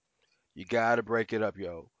 You got to break it up,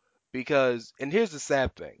 yo. Because, and here's the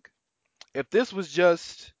sad thing. If this was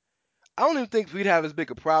just, I don't even think we'd have as big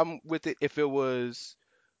a problem with it if it was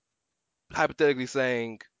hypothetically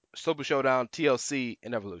saying Super Showdown, TLC,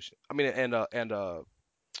 and Evolution. I mean, and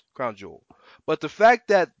Crown Jewel. But the fact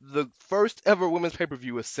that the first ever women's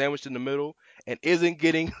pay-per-view is sandwiched in the middle and isn't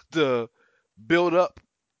getting the build up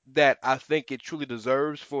that I think it truly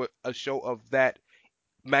deserves for a show of that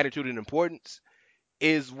magnitude and importance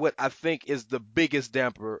is what I think is the biggest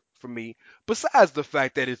damper for me, besides the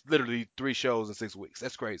fact that it's literally 3 shows in 6 weeks.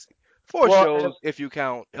 That's crazy. 4 shows if you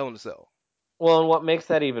count Hell in a Cell. Well, and what makes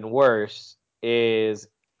that even worse is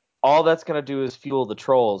all that's going to do is fuel the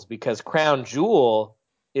trolls, because Crown Jewel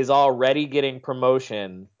is already getting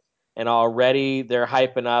promotion and already they're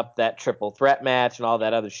hyping up that triple threat match and all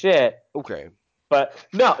that other shit. Okay. But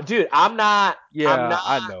no, dude, I'm not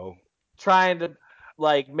I know. trying to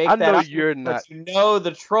make I that know up, you're not. but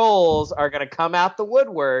the trolls are going to come out the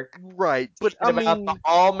woodwork. Right. But I mean, the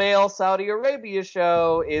all-male Saudi Arabia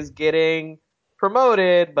show is getting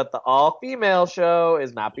promoted, but the all-female show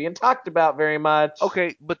is not being talked about very much.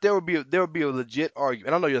 Okay, but there would be a legit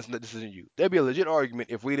argument. I know this isn't you. There'd be a legit argument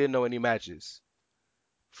if we didn't know any matches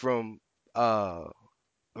from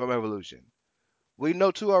Evolution. We know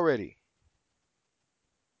 2 already.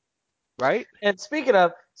 Right? And speaking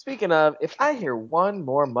of, if I hear one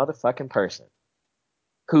more motherfucking person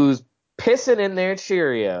who's pissing in their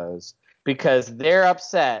Cheerios because they're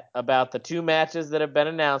upset about the 2 matches that have been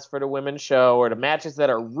announced for the women's show, or the matches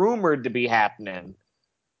that are rumored to be happening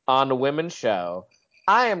on the women's show,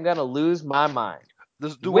 I am going to lose my mind.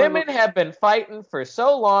 Women have been fighting for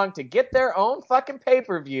so long to get their own fucking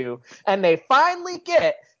pay-per-view, and they finally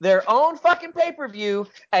get their own fucking pay-per-view,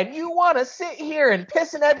 and you want to sit here and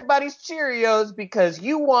piss in everybody's Cheerios because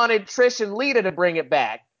you wanted Trish and Lita to bring it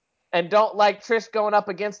back and don't like Trish going up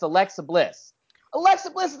against Alexa Bliss. Alexa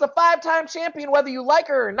Bliss is a 5-time champion whether you like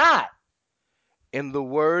her or not. In the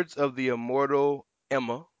words of the immortal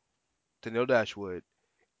Emma, Tennille Dashwood,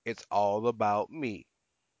 it's all about me.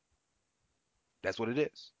 That's what it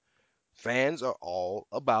is. Fans are all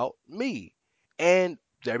about me. And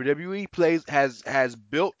WWE has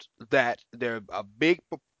built that. They're a big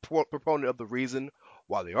proponent of the reason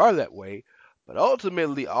why they are that way. But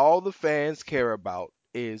ultimately, all the fans care about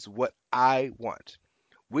is what I want.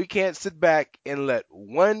 We can't sit back and let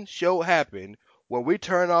one show happen where we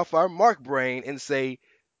turn off our mark brain and say,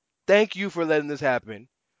 thank you for letting this happen,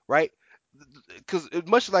 right? Because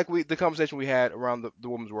much like the conversation we had around the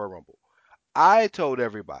Women's Royal Rumble, I told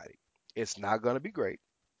everybody it's not going to be great.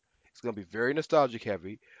 It's going to be very nostalgic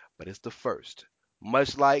heavy, but it's the first.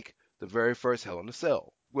 Much like the very first Hell in a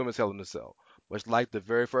Cell, women's Hell in a Cell, much like the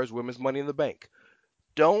very first women's Money in the Bank.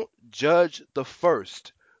 Don't judge the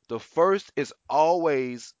first. The first is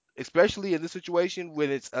always, especially in this situation when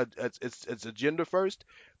it's a gender first.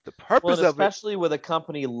 The Well, purpose and of it especially with a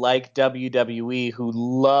company like WWE who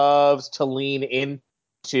loves to lean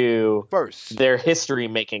into first. their history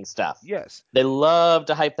making stuff. Yes, They love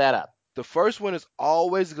to hype that up. the first one is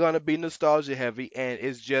always gonna be nostalgia heavy, and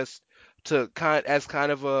it's just to kind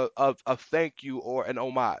of a thank you or an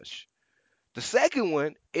homage. The second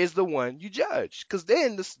one is the one you judge, because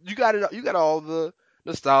then you got all the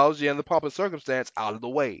nostalgia and the pomp and circumstance out of the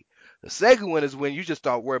way. The second one is when you just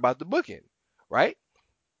start worrying about the booking, right?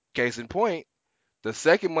 Case in point, the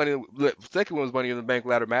second one's Money in the Bank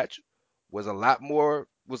ladder match was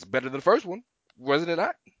better than the first one, wasn't it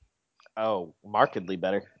not? Oh, markedly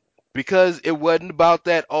better. Because it wasn't about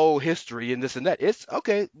that old history and this and that. It's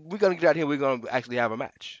okay. We're gonna get out here. We're gonna actually have a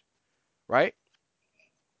match, right?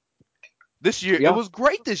 This year, it Yeah. was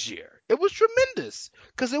great. This year, it was tremendous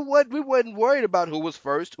because we wasn't worried about who was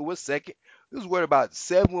first, who was second. We was worried about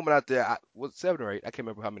 7 women out there. Was it 7 or 8? I can't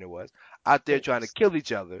remember how many it was out there trying to kill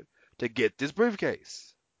each other to get this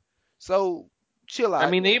briefcase. So chill I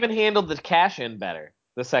out. mean, they even handled the cash in better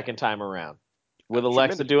the second time around with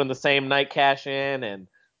Alexa Tremendously. doing the same night cash in and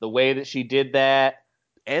the way that she did that.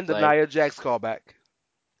 And the Like, Nia Jax callback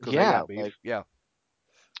because they yeah, got beef. like, Yeah.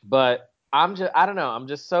 but I don't know. I'm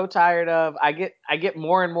just so tired of. I get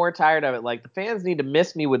more and more tired of it. Like the fans need to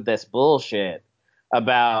miss me with this bullshit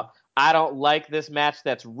about I don't like this match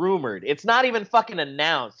that's rumored. It's not even fucking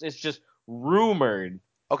announced. It's just rumored,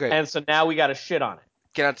 Okay. and so now we got to shit on it.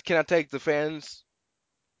 Can I take the fans?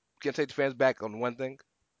 Can I take the fans back on one thing?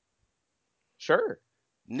 Sure.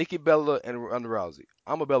 Nikki Bella and Ronda Rousey.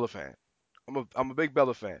 I'm a Bella fan. I'm a big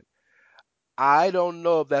Bella fan. I don't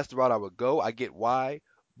know if that's the route I would go. I get why,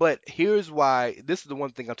 but here's why. This is the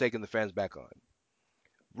one thing I'm taking the fans back on.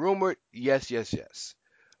 Rumored, yes, yes, yes.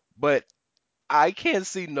 But I can't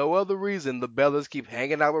see no other reason the Bellas keep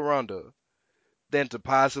hanging out with Ronda than to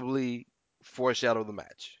possibly foreshadow the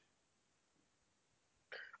match.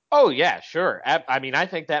 Oh yeah, sure. I mean, I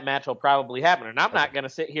think that match will probably happen, and I'm not Okay. gonna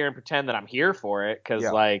sit here and pretend that I'm here for it because,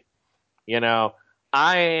 Yeah. like, you know,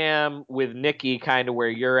 I am with Nikki kind of where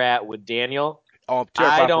you're at with Daniel. Oh, I'm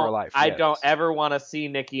terrified for her life. I Yes. don't ever want to see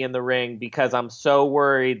Nikki in the ring because I'm so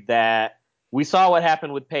worried that we saw what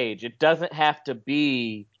happened with Paige. It doesn't have to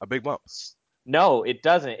be. A big bump. No, it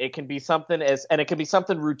doesn't. It can be something and it can be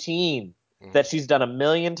something routine Mhm. that she's done a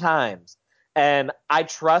million times. And I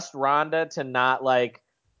trust Rhonda to not like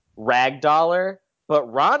ragdoll her, but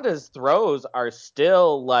Rhonda's throws are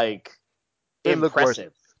still like They look worse.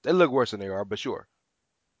 impressive. They look worse than they are, but sure.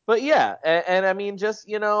 But yeah, and I mean, just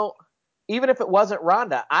even if it wasn't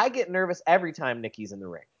Rhonda, I get nervous every time Nikki's in the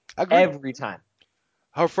ring. I agree. Every time.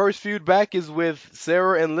 Her first feud back is with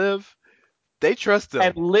Sarah and Liv. They trust them.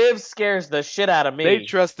 And Liv scares the shit out of me. They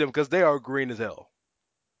trust them because they are green as hell.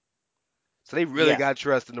 So they really Yes. got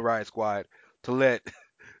trust in the Riot Squad to let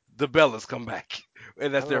the Bellas come back, and I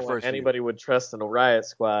that's don't their know why first anybody would trust in a Riot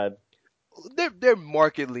Squad. feud. They're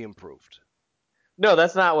markedly improved. No,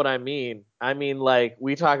 that's not what I mean. I mean, like,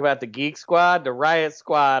 we talk about the Geek Squad. The Riot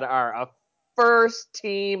Squad are a first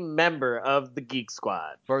team member of the Geek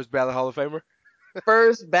Squad. First ballot Hall of Famer.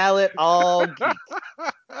 First ballot all geek.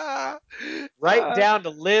 Uh, Right down to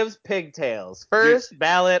Liv's pigtails. First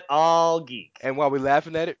ballot all geek. And while we're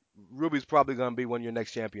laughing at it, Ruby's probably gonna be one of your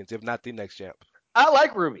next champions, if not the next champ. I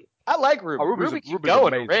like Ruby. Oh, Ruby can Ruby's go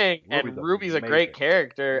in a amazing. ring, Ruby's and Ruby's a amazing. great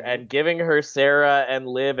character, Mhm. and giving her Sarah and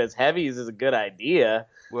Liv as heavies is a good idea.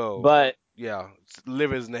 Well, But, yeah,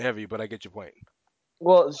 Liv isn't heavy, but I get your point.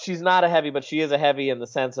 well, she's not a heavy, but she is a heavy in the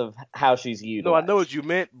sense of how she's utilized. No, I know what you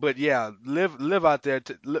meant, but yeah, live out there.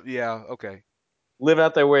 Yeah, okay. Liv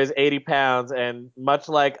out there weighs 80 pounds, and much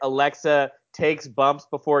like Alexa takes bumps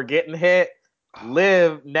before getting hit,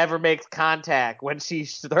 Liv never makes contact when she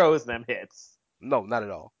throws them hits. No, not at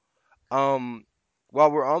all.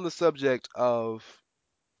 While we're on the subject of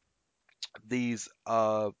these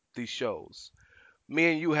shows,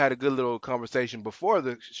 me and you had a good little conversation before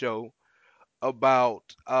the show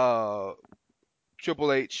about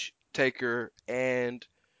Triple H, Taker, and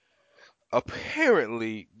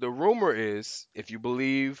apparently the rumor is, if you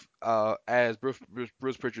believe, as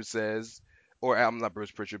Bruce Pritchard says, or I'm not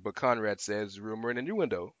Bruce Pritchard, but Conrad says, rumor and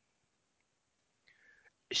innuendo,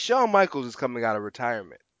 Shawn Michaels is coming out of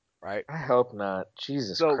retirement, right? I hope not.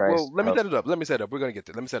 Jesus So, Christ. well, let me set it up. Let me set it up. We're gonna get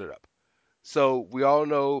there. Let me set it up. So we all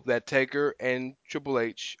know that Taker and Triple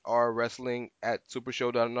H are wrestling at Super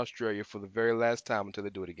Showdown in Australia for the very last time until they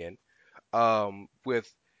do it again.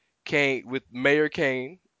 With Kane, with Mayor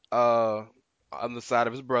Kane uh, on the side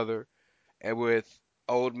of his brother, and with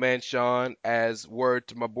old man Sean as word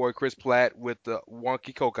to my boy Chris Platt with the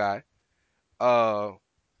wonky coke eye, uh,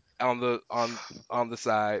 on the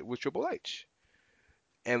side with Triple H.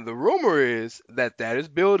 And the rumor is that that is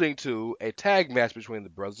building to a tag match between the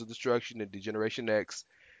Brothers of Destruction and Degeneration X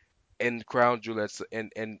and Crown Jewel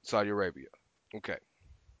in Saudi Arabia. Okay.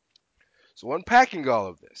 So unpacking all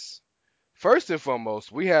of this, first and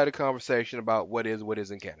foremost, we had a conversation about what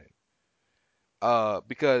isn't canon.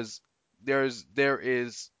 Because there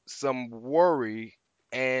is some worry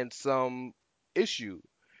and some issue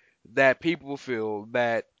that people feel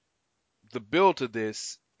that the build to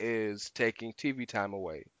this is taking TV time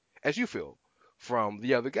away, as you feel, from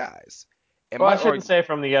the other guys. And Well, I my shouldn't arg- say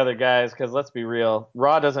from the other guys because let's be real,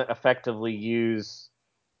 Raw doesn't effectively use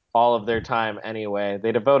all of their time anyway.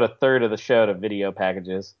 They devote a third of the show to video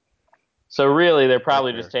packages. So really, they're That's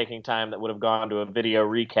probably fair. just taking time that would have gone to a video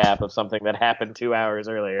recap of something that happened 2 hours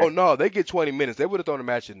earlier. Oh no, they get 20 minutes. They would have thrown a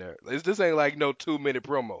match in there. This ain't like no 2 minute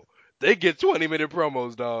promo. They get 20-minute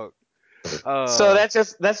promos, dog. So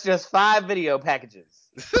that's just 5 video packages.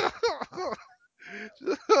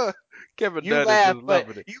 Kevin You Dunn is laugh, just but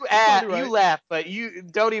loving it. you You're probably you right. laugh, but you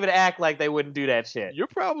don't even act like they wouldn't do that shit. You're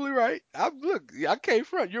probably right. Look, I can't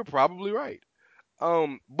front. You're probably right.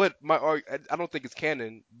 But I don't think it's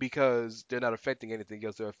canon because they're not affecting anything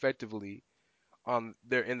else. They're effectively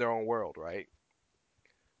they're in their own world, right?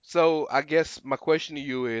 So I guess my question to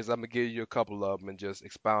you is, I'm gonna give you a couple of them and just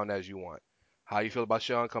expound as you want. How you feel about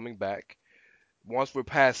Sean coming back? Once we're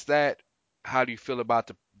past that, how do you feel about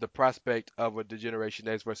the prospect of a Degeneration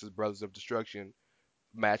X versus Brothers of Destruction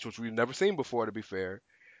match, which we've never seen before, to be fair?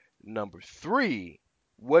 Number three,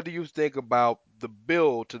 what do you think about the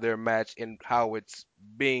build to their match and how it's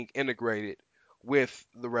being integrated with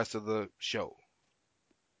the rest of the show?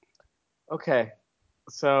 Okay,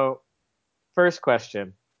 so first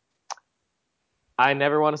question. I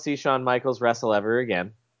never want to see Shawn Michaels wrestle ever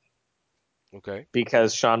again Okay.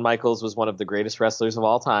 because Shawn Michaels was one of the greatest wrestlers of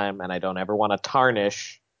all time, and I don't ever want to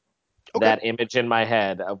tarnish Okay. that image in my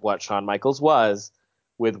head of what Shawn Michaels was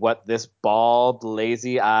with what this bald,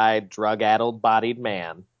 lazy-eyed, drug-addled bodied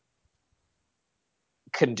man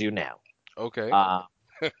can do now. Okay. Uh,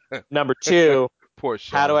 Number two, Poor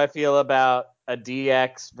how do Sean. I feel about a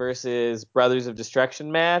DX versus Brothers of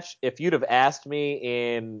Destruction match? If you'd have asked me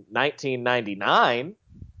in 1999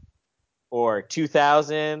 or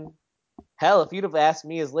 2000, hell, if you'd have asked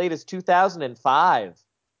me as late as 2005,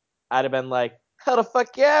 I'd have been like, hell the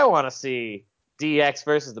fuck yeah, I want to see DX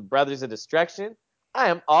versus the Brothers of Destruction. I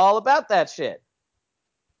am all about that shit.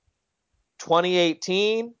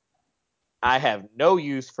 2018, I have no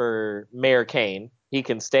use for Mayor Kane. He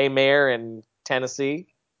can stay mayor in Tennessee.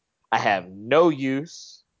 I have no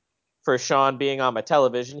use for Sean being on my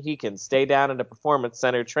television. He can stay down in the performance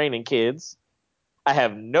center training kids. I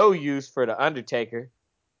have no use for The Undertaker.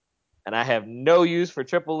 And I have no use for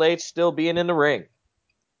Triple H still being in the ring.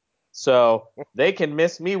 So they can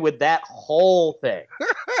miss me with that whole thing.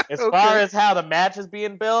 As far Okay. as how the match is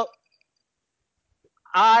being built,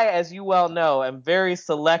 I, as you well know, am very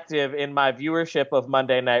selective in my viewership of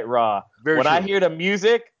Monday Night Raw. Very When I true. hear the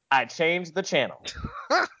music, I change the channel.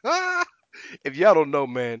 If y'all don't know,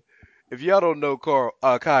 man, if y'all don't know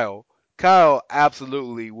Kyle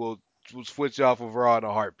absolutely will switch off of Raw in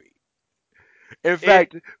a heartbeat. In It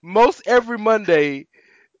fact, most every Monday,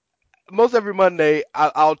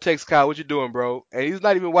 I'll text Kyle, "What you doing, bro?" And he's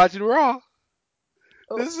not even watching Raw.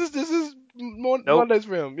 oh, This is nope. Mondays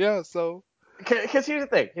for him. Yeah. So Because here's the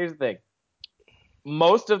thing. Here's the thing.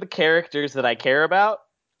 Most of the characters that I care about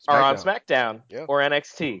are on SmackDown. SmackDown Yeah. or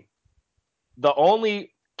NXT. The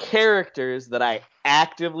only characters that I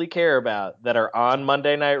actively care about that are on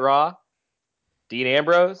Monday Night Raw, Dean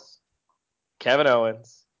Ambrose, Kevin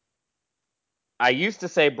Owens. I used to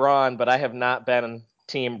say Braun, but I have not been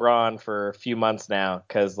Team Braun for a few months now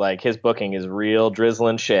because like his booking is real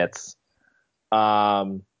drizzling shits.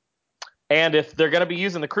 And if they're going to be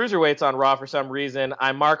using the cruiserweights on Raw for some reason,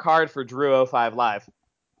 I mark hard for Drew 05 Live.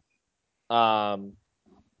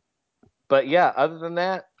 But yeah, other than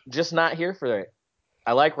that, just not here for it.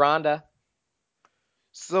 I like Ronda.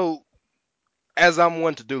 So as I'm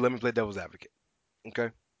one to do, let me play devil's advocate. Okay.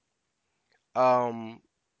 Um.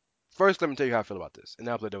 First, let me tell you how I feel about this, and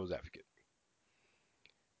then I'll play devil's advocate.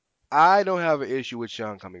 I don't have an issue with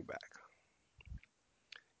Sean coming back.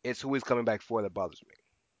 It's who he's coming back for that bothers me.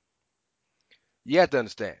 You have to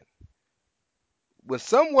understand, when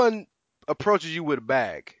someone approaches you with a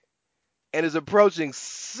bag and is approaching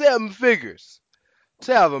 7 figures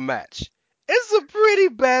to have a match, it's a pretty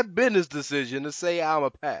bad business decision to say I'm a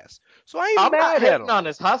pass. So I ain't I'm not mad at hating him. on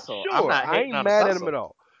his hustle. I'm Sure, not I hating ain't on his mad at him hustle. at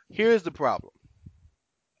all. Here's the problem,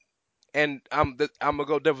 and I'm gonna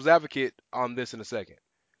go devil's advocate on this in a second.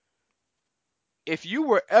 If you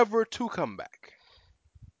were ever to come back,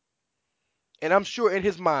 and I'm sure in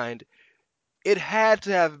his mind it had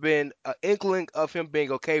to have been an inkling of him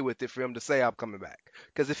being okay with it for him to say I'm coming back.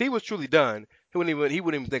 Because if he was truly done, he wouldn't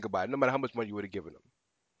even think about it, no matter how much money you would have given him.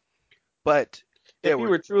 But If there he were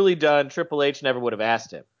were truly done, Triple H never would have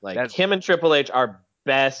asked him. Like, that's him and Triple H are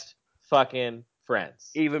best fucking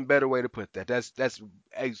friends. even better way to put that. That's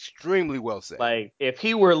extremely well said. Like, if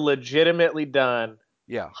he were legitimately done,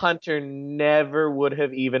 Yeah, Hunter never would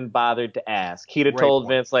have even bothered to ask. He'd have Great told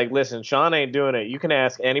point. Vince, like, listen, Shawn ain't doing it. You can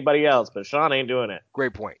ask anybody else, but Shawn ain't doing it.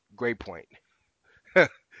 great point. Great point.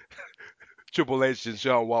 Triple H and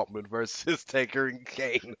Sean Waltman versus Taker and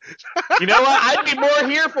Kane. You know what? I'd be more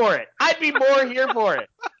here for it.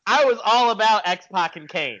 I was all about X-Pac and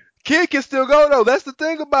Kane. Kid can still go though. That's the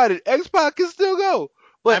thing about it. X-Pac can still go.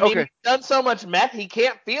 But I mean, okay, he's done so much meth, he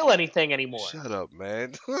can't feel anything anymore. shut up,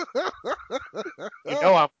 man. You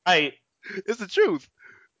know I'm right. It's the truth.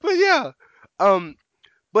 But yeah, um,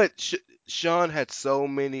 but Sean had so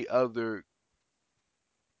many other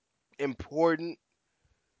important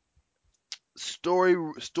story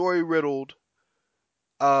riddled,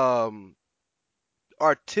 um,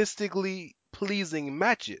 artistically pleasing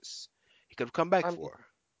matches he could have come back I mean, for.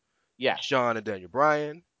 yeah, Sean and Daniel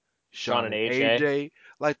Bryan, Shawn Sean and and AJ. AJ.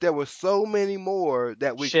 Like there were so many more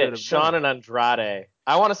that we could Shit, have Shawn done. and Andrade.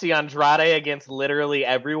 I want to see Andrade against literally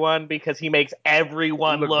everyone because he makes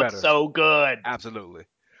everyone Look look better. so good. Absolutely.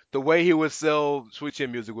 The way he would sell Sweet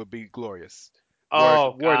Chin Music would be glorious.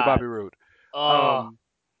 Oh Words of God. Bobby Roode. Oh, Um,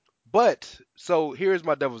 but so here's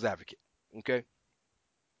my devil's advocate. Okay,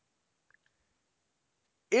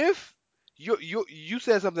 if you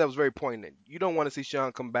said something that was very poignant, you don't want to see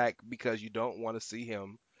Sean come back because you don't want to see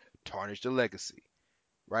him tarnish the legacy,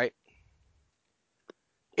 right?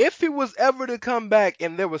 If he was ever to come back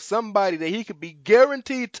and there was somebody that he could be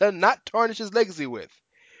guaranteed to not tarnish his legacy with,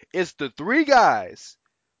 it's the three guys,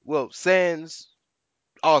 well, Sans,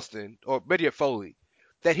 Austin, or better yet Foley,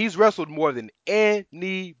 that he's wrestled more than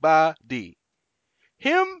anybody.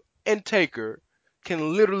 Him and Taker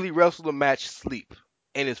can literally wrestle a match sleep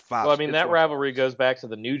in his well, I mean in that 4 rivalry stars. goes back to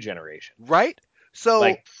the new generation, Right? So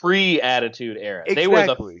like pre-Attitude Era. They were the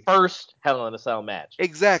exactly. first Hell in a Cell match,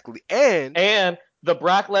 Exactly. And and the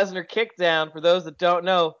Brock Lesnar kickdown. For those that don't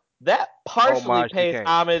know, that partially homage to pays Kane.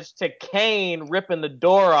 homage to Kane ripping the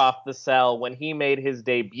door off the cell when he made his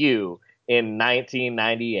debut in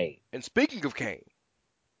 1998. And speaking of Kane,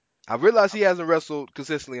 I realize he hasn't wrestled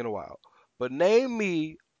consistently in a while, but name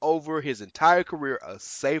me over his entire career a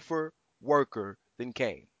safer worker than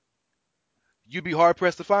Kane. You'd be hard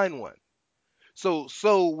pressed to find one.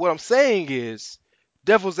 So what I'm saying is,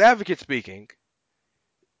 devil's advocate speaking,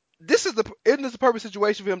 isn't this the perfect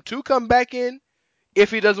situation for him to come back in if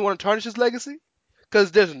he doesn't want to tarnish his legacy?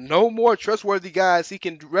 Because there's no more trustworthy guys he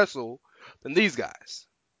can wrestle than these guys.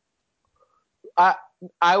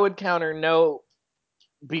 I would counter no,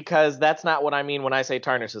 because that's not what I mean when I say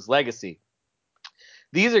tarnish his legacy.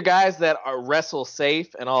 These are guys that are wrestle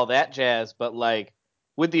safe and all that jazz, but like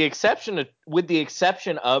with the exception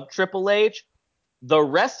of Triple H, the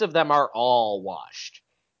rest of them are all washed.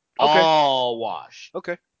 Okay. All washed.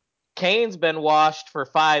 Okay. Kane's been washed for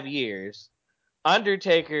 5 years.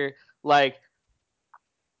 Undertaker, like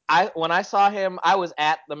when I saw him, I was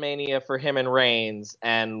at the Mania for him and Reigns,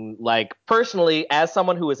 and like personally, as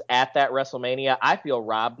someone who was at that WrestleMania, I feel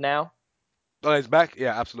robbed now. Oh, he's back?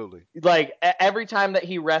 Yeah, absolutely. Like every time that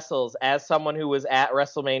he wrestles, as someone who was at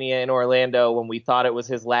WrestleMania in Orlando when we thought it was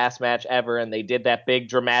his last match ever, and they did that big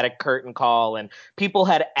dramatic curtain call, and people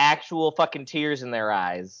had actual fucking tears in their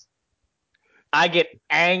eyes, I get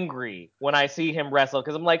angry when I see him wrestle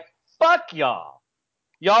because I'm like, fuck y'all.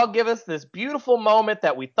 Y'all give us this beautiful moment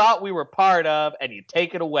that we thought we were part of, and you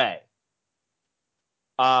take it away.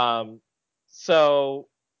 So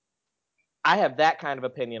I have that kind of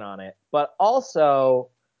opinion on it. But also,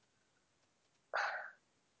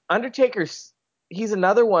 Undertaker's, he's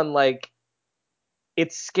another one, like,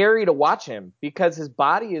 it's scary to watch him because his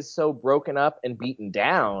body is so broken up and beaten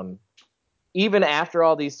down. Even after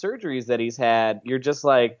all these surgeries that he's had, you're just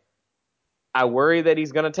like, I worry that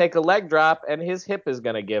he's going to take a leg drop and his hip is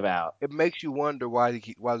going to give out. It makes you wonder why does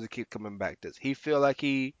he keep coming back? Does he feel like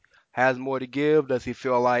he has more to give? Does he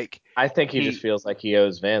feel like I think he just feels like he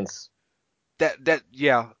owes Vince.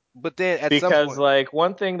 yeah. But then at some Because, point, like,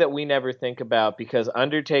 one thing that we never think about, because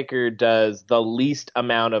Undertaker does the least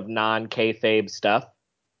amount of non-kayfabe stuff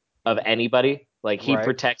of anybody, Like, he Right.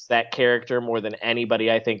 protects that character more than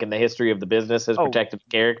anybody, I think, in the history of the business has Oh, protected the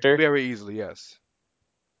character. Very easily, yes.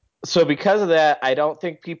 So because of that, I don't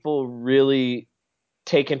think people really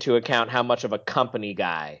take into account how much of a company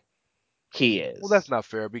guy he is. Well, that's not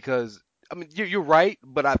fair because I mean you're right,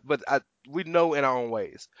 but we know in our own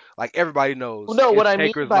ways. Like everybody knows No, what it's I mean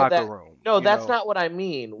Taker's by locker that, room. no, You that's know. not what I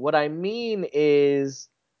mean. What I mean is,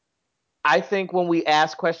 I think when we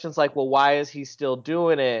ask questions like, well, why is he still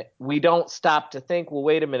doing it? We don't stop to think, well,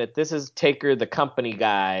 wait a minute, this is Taker, the company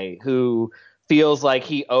guy, who feels like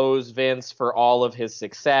he owes Vince for all of his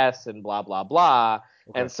success and blah, blah, blah.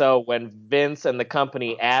 Okay. And so when Vince and the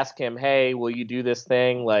company ask him, hey, will you do this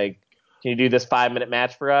thing? Like, can you do this 5-minute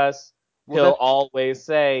match for us? Well, He'll that's always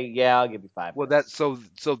say, yeah, I'll give you 5 well minutes. so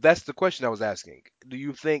that's the question I was asking. Do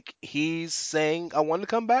you think he's saying I want to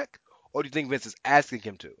come back, or do you think Vince is asking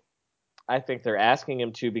him to? I think they're asking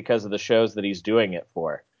him to because of the shows that he's doing it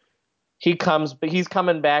for. He's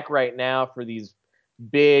coming back right now for these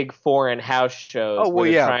big foreign house Oh shows well, where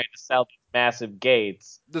they're yeah, trying to sell these massive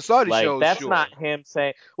gates. the Saudi Like, shows, that's sure. not him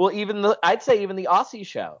saying. Well, I'd say even the Aussie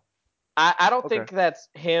show. I don't Okay. think that's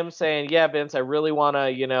him saying, yeah, Vince, I really want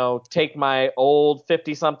to, take my old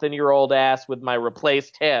 50-something-year-old ass with my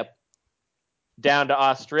replaced hip down to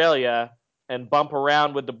Australia and bump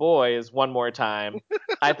around with the boys one more time.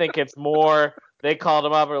 I think it's more they called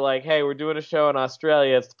him up and were like, hey, we're doing a show in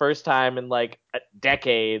Australia. It's the first time in like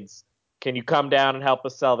decades. Can you come down and help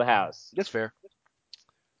us sell the house? That's fair.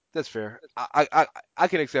 That's fair. I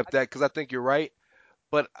can accept that because I think you're right.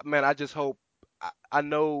 But man, I just hope I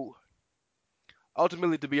know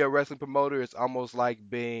ultimately to be a wrestling promoter is almost like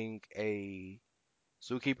being a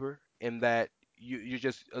zookeeper in that you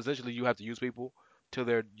just essentially you have to use people till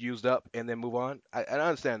they're used up and then move on. And I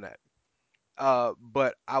understand that.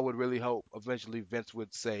 But I would really hope eventually Vince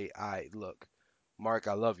would say, "I look, Mark,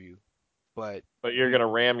 I love you, but But you're we gonna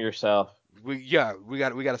ram yourself. we got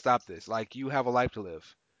to stop this. Like you have a life to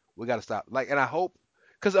live. We got to stop. Like, and I hope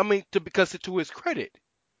because I mean because to his credit,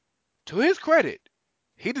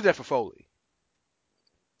 he did that for Foley.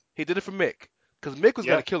 He did it for Mick because Mick was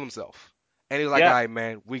gonna Yeah. kill himself, and he was like, "All Yeah. right,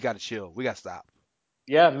 man, we gotta chill. We gotta stop."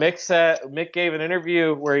 Yeah, Mick gave an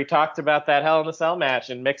interview where he talked about that Hell in a Cell match,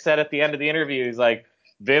 and Mick said at the end of the interview, he's like,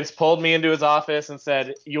 Vince pulled me into his office and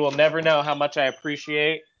said, "You will never know how much I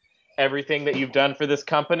appreciate everything that you've done for this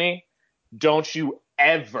company. Don't you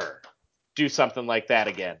ever do something like that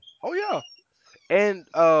again." Oh yeah, and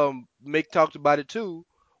Mick talked about it too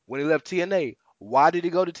when he left TNA. Why did he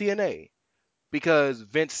go to TNA? Because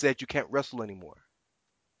Vince said you can't wrestle anymore.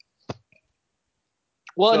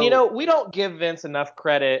 Well, and So we don't give Vince enough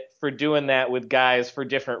credit for doing that with guys for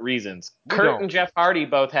different reasons. we Kurt don't. and Jeff Hardy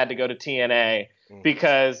both had to go to TNA Hmm.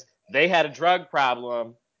 because they had a drug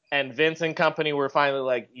problem, and Vince and company were finally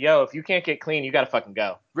like, "Yo, if you can't get clean, you gotta fucking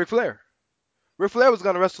go." Ric Flair. Ric Flair was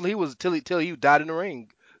gonna wrestle. He was till he died in the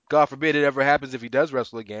ring. God forbid it ever happens if he does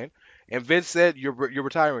wrestle again. And Vince said you're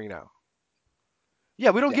retiring now. Yeah,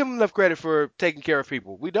 we don't Yeah. give him enough credit for taking care of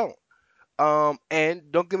people. We don't.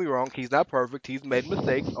 And don't get me wrong, he's not perfect. He's made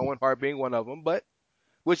mistakes. Owen Hart being one of them, but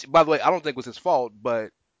which, by the way, I don't think was his fault.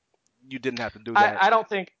 But you didn't have to do that. I don't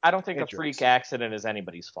think a freak Entrance. accident is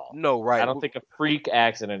anybody's fault. No, I right. don't think a freak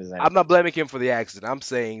accident is I'm not anybody's fault. blaming him for the accident. I'm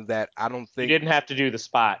saying that I don't You think didn't have to do the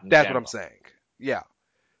spot in that's what I'm general. saying. Yeah.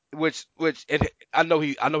 Which, and I know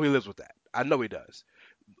he lives with that. I know he does.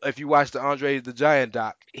 If you watch the Andre the Giant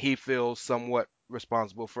doc, he feels somewhat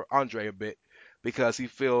responsible for Andre a bit because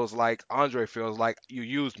Andre feels like you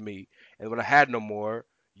used me, and when I had no more,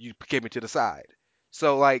 you kicked me to the side.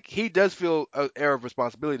 So like he does feel an air of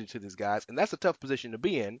responsibility to these guys, and that's a tough position to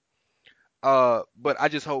be in. But I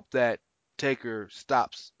just hope that Taker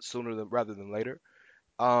stops sooner than rather than later.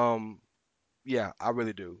 Um, yeah, I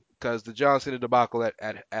really do, because the John Cena debacle at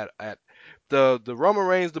the Roman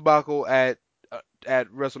Reigns debacle at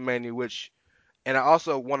WrestleMania, which and I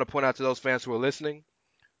also want to point out to those fans who are listening,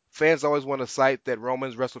 fans always want to cite that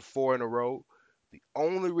Roman's wrestled 4 in a row. The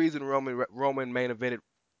only reason Roman main evented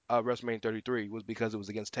WrestleMania 33 was because it was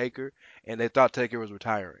against Taker, and they thought Taker was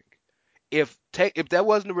retiring. If that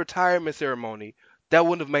wasn't a retirement ceremony, that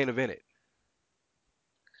wouldn't have main evented.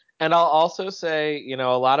 And I'll also say, a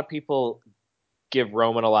lot of people give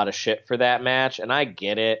Roman a lot of shit for that match, and I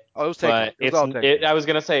get it, Oh, it was Taker. but It was all Taker. I was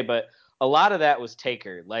gonna say, but a lot of that was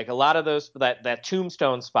Taker. Like a lot of those that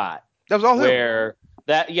tombstone spot That was all him. where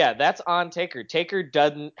that's on Taker. Taker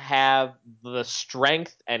doesn't have the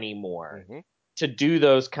strength anymore Hmm. to do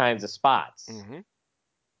those kinds of spots, Hmm.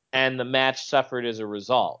 and the match suffered as a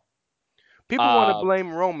result. People want to Uh,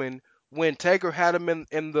 blame Roman when Taker had him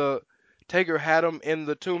in the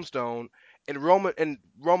Tombstone, and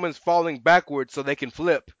Roman's falling backwards so they can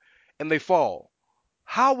flip, and they fall.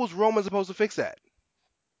 How was Roman supposed to fix that?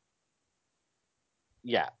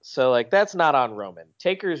 Yeah. So like that's not on Roman.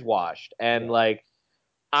 Taker's washed, and Yeah. like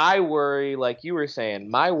I worry, like you were saying,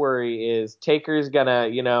 my worry is Taker's gonna,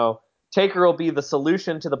 Taker will be the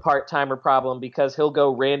solution to the part timer problem because he'll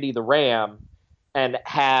go Randy the Ram and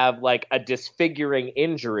have like a disfiguring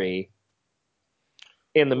injury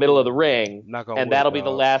in the middle of the ring, Knock on and wood, that'll be the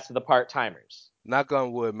dog. last of the part timers. Knock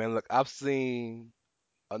on wood, man. Look, I've seen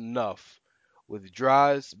enough with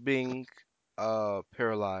Dries being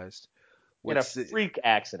paralyzed, In with a freak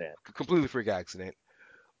accident. completely freak accident,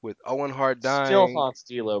 with Owen Hart Still dying. haunts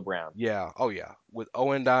D'Lo Brown. Yeah, oh yeah, with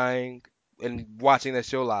Owen dying and watching that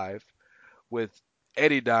show live, with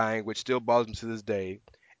Eddie dying, which still bothers me to this day,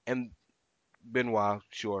 and Benoit,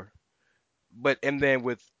 sure, but and then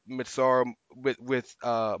with Mitsara, with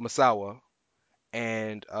Masawa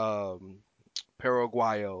and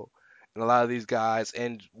Paraguayo and a lot of these guys,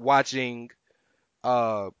 and watching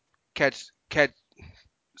Catch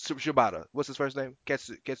Shibata. What's his first name?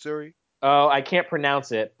 Katsuri Oh, I can't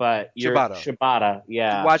pronounce it, but you're Shibata. Shibata.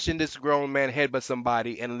 Yeah. Watching this grown man headbutt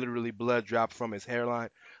somebody and literally blood drop from his hairline,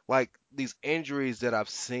 like these injuries that I've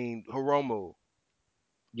seen. Hiromu,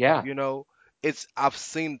 Yeah. you know, it's I've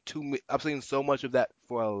seen so much of that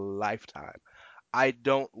for a lifetime. I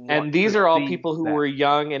don't want And to these are all see people who that. were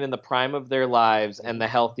young and in the prime of their lives and Mhm. the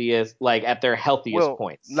healthiest, like at their healthiest Well, not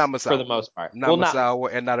points for the Masawa, most part. not Well, not,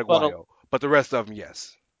 Masawa, and not but Aguayo, but the rest of them,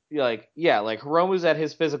 yes. like, yeah, like Hiromu's at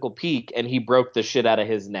his physical peak and he broke the shit out of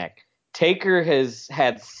his neck. Taker has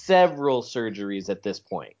had several surgeries at this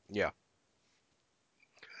point. Yeah.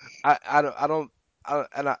 I don't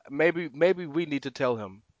and maybe we need to tell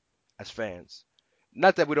him as fans,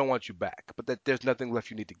 not that we don't want you back, but that there's nothing left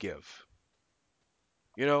you need to give.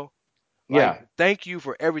 You know, like Yeah. thank you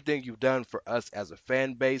for everything you've done for us as a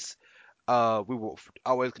fan base. We will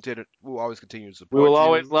always continue to We will support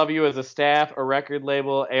always you love you as a staff, a record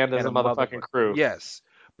label, and as and a a motherfucking motherfucker. crew. Yes,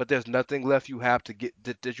 but there's nothing left you have to get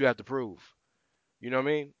that you have to prove. You know what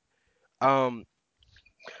I mean? Um.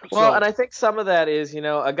 Well, and So I think some of that is,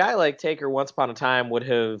 a guy like Taker once upon a time would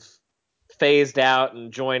have phased out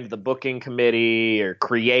and joined the booking committee or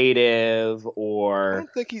creative I or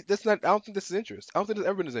don't think he. That's not. I don't think this is interest. I don't think that's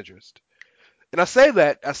ever been his interest. And I say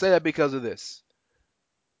that because of this.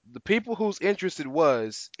 The people whose interest it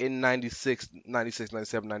was in 96, 96,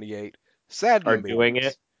 97, 98 sat in the are doing it.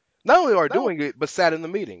 meetings. Not only are doing it, but sat in the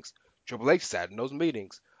meetings. Triple H sat in those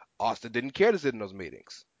meetings. Austin didn't care to sit in those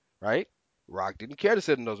meetings, right? Rock didn't care to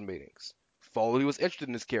sit in those meetings. Foley was interested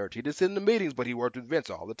in his character. He didn't sit in the meetings, but he worked with Vince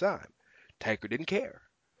all the time. Taker didn't care.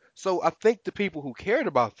 So I think the people who cared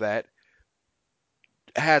about that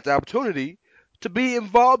had the opportunity to be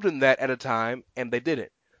involved in that at a time, and they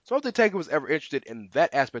didn't. So I don't think Taker was ever interested in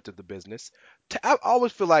that aspect of the business. I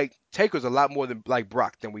always feel like Taker's a lot more than like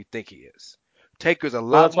Brock than we think he is. Taker's a Well,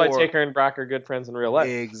 lot that's why more Taker and Brock are good friends in real life.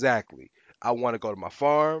 exactly. I want to go to my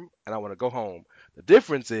farm and I want to go home. The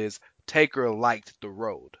difference is Taker liked the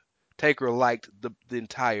road. Taker liked the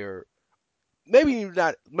entire. Maybe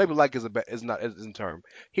not. Maybe like is not isn't term.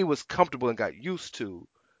 He was comfortable and got used to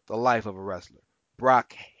the life of a wrestler.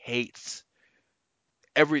 Brock hates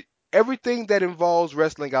everything that involves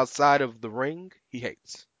wrestling outside of the ring, he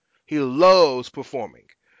hates. He loves performing,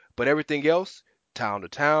 but everything else, town to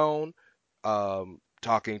town,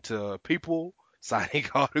 talking to people, signing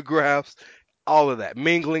autographs, all of that,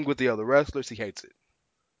 mingling with the other wrestlers, he hates it.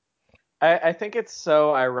 I think it's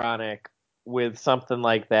so ironic with something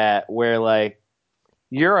like that where like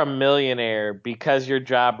you're a millionaire because your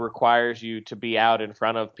job requires you to be out in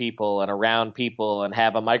front of people and around people and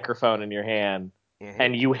have a microphone in your hand Hmm.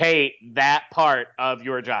 and you hate that part of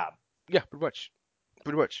your job. Yeah, pretty much.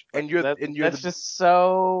 Like And you're that's just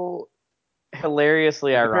so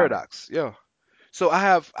hilariously the ironic. paradox. Yeah. So I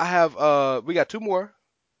have we got two more,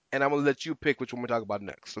 and I'm gonna let you pick which one we talk about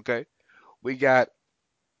next. Okay. We got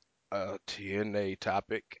a TNA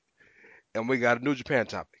topic, and we got a New Japan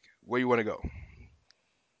topic. Where you want to go?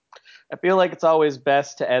 I feel like it's always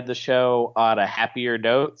best to end the show on a happier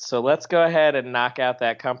note, so let's go ahead and knock out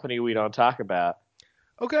that company we don't talk about.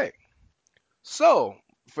 Okay. So,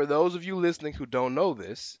 for those of you listening who don't know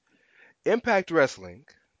this, Impact Wrestling,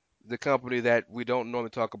 the company that we don't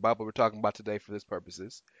normally talk about, but we're talking about today for this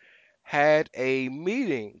purposes, had a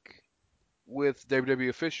meeting with WWE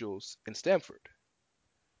officials in Stamford.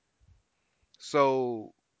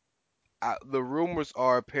 So, the rumors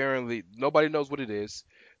are apparently nobody knows what it is.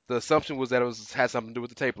 The assumption was that had something to do with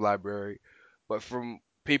the tape library, but from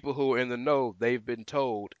people who are in the know, they've been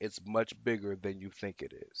told it's much bigger than you think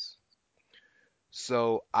it is.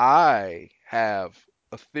 So I have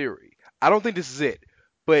a theory. I don't think this is it,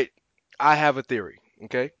 but I have a theory.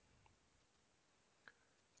 Okay.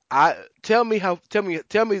 Tell me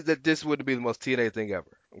that this would be the most TNA thing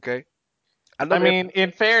ever. Okay. I know I that. mean,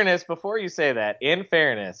 in fairness, before you say that, in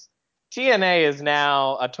fairness, TNA is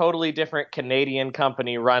now a totally different Canadian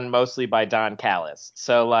company run mostly by Don Callis.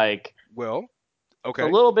 So, like, Well, it's a okay,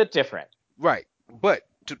 little bit different. right. But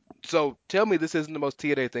so tell me this isn't the most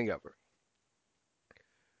TNA thing ever.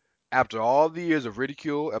 After all the years of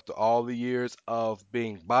ridicule, after all the years of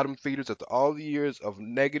being bottom feeders, after all the years of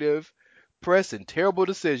negative press and terrible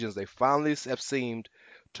decisions, they finally have seemed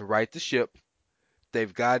to right the ship.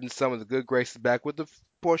 They've gotten some of the good graces back with the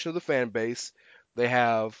portion of the fan base. They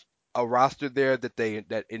have a roster there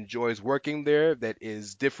that enjoys working there, that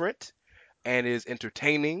is different and is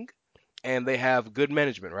entertaining, and they have good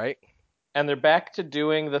management, right? And they're back to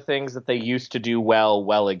doing the things that they used to do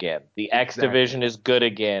well again. The X Exactly. division is good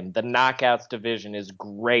again. The Knockouts division is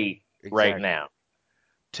great right Exactly. now.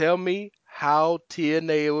 Tell me how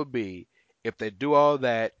TNA it would be if they do all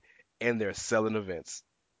that and they're selling events.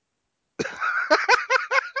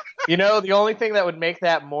 You know, the only thing that would make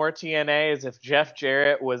that more TNA is if Jeff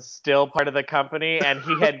Jarrett was still part of the company and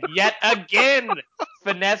he had yet again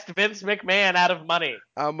finessed Vince McMahon out of money.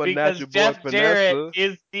 I'm a Because natural born Jeff Jarrett finesser.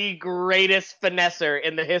 is the greatest finesser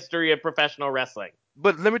in the history of professional wrestling.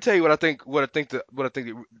 But let me tell you what I think. I really think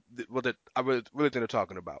they're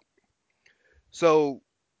talking about. So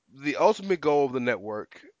the ultimate goal of the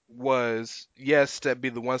network was, yes, to be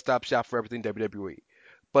the one-stop shop for everything WWE.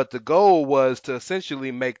 But the goal was to essentially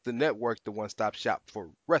make the network the one-stop shop for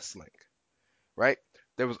wrestling, right?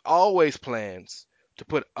 There was always plans to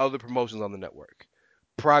put other promotions on the network.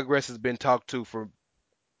 Progress has been talked to for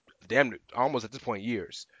damn almost at this point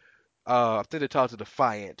years. I think they talked to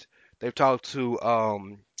Defiant. They've talked to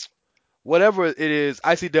whatever it is,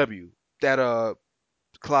 ICW that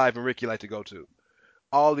Clive and Ricky like to go to.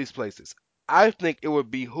 All these places. I think it would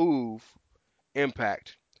behoove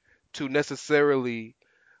Impact to necessarily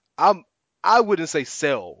I'm I wouldn't say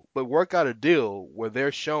sell, but work out a deal where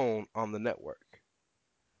they're shown on the network.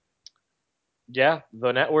 Yeah,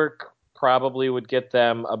 the network probably would get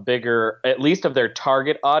them a bigger, at least of their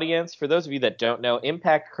target audience. For those of you that don't know,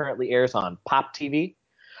 Impact currently airs on Pop TV.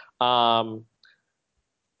 Um,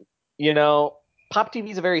 you know, Pop TV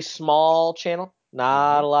is a very small channel. Hmm.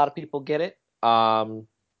 Not a lot of people get it.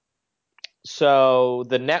 So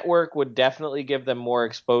the network would definitely give them more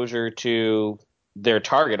exposure to their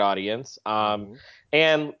target audience. Hmm.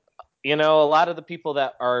 And a lot of the people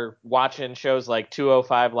that are watching shows like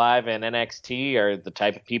 205 Live and NXT are the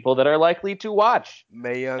type of people that are likely to watch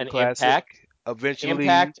Mae Young an Classic. Impact. Eventually,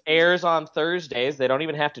 Impact airs on Thursdays. They don't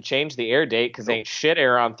even have to change the air date because nope. ain't shit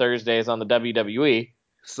air on Thursdays on the WWE.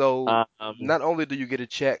 So Um, not only do you get a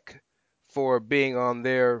check for being on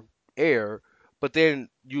their air, but then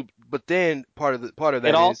part of it that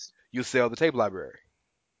is also you sell the tape library.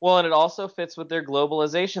 Well, and it also fits with their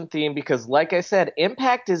globalization theme because, like I said,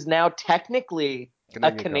 Impact is now technically a Canadian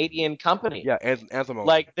company. Canadian company. Yeah, Anthem owns them.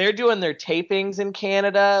 Like, they're doing their tapings in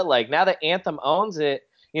Canada. Like, now that Anthem owns it,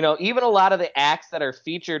 even a lot of the acts that are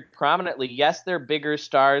featured prominently, yes, they're bigger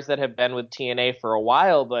stars that have been with TNA for a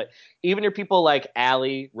while, but even your people like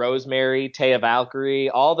Allie, Rosemary, Taya Valkyrie,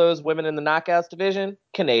 all those women in the Knockouts division,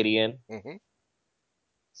 Canadian. Hmm.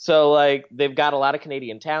 So like they've got a lot of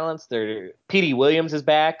Canadian talents. Petey Williams is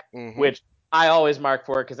back, Hmm. which I always mark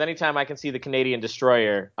for because anytime I can see the Canadian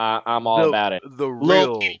Destroyer, I'm all The about it. the Lil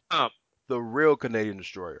real Petey Pump, the real Canadian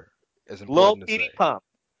destroyer is Lil important to Petey say. Pump,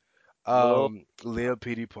 Lil. Lil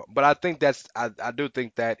PD Pump. But I think I do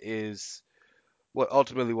think that is what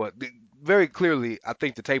ultimately very clearly I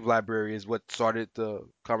think the tape library is what started the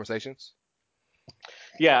conversations.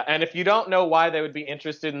 Yeah, and if you don't know why they would be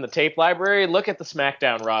interested in the tape library, look at the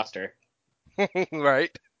SmackDown roster.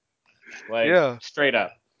 Right? Like Yeah. straight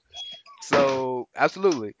up. So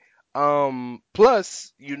absolutely.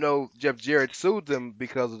 Plus, Jeff Jarrett sued them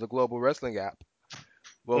because of the Global Wrestling app.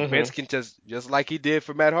 Well, Vince Hmm. can just like he did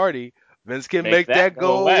for Matt Hardy, Vince can Make make that that go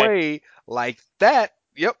go away. away like that.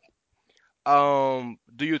 Yep.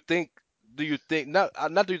 Do you think?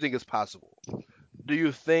 Not do you think it's possible? Do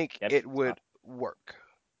you think Get it would work?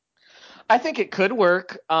 I think it could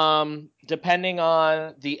work, depending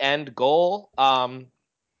on the end goal.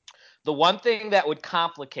 The one thing that would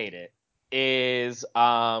complicate it is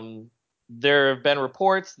there have been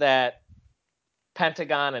reports that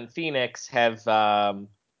Pentagon and Phoenix have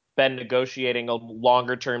been negotiating a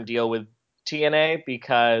longer term deal with TNA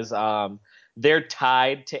because they're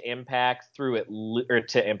tied to Impact or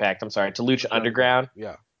to Impact. I'm sorry, to Lucha Lucha Underground. Underground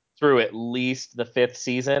Yeah. through at least the fifth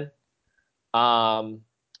season. Um,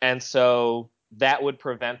 and so that would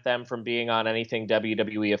prevent them from being on anything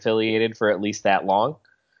WWE affiliated for at least that long.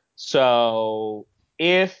 So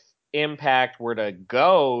if Impact were to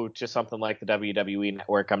go to something like the WWE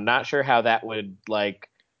network, I'm not sure how that would like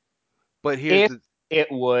But here's if the it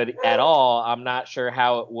would at all. I'm not sure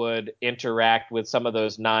how it would interact with some of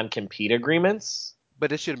those non-compete agreements.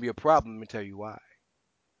 but it shouldn't be a problem. Let me tell you why.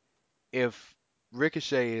 If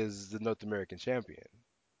Ricochet is the North American champion,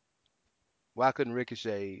 why couldn't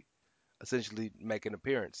Ricochet essentially make an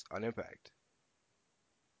appearance on Impact?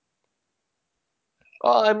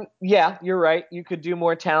 Yeah, you're right. You could do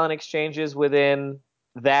more talent exchanges within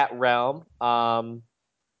that realm.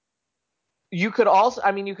 You could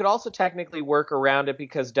also technically work around it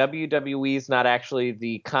because WWE is not actually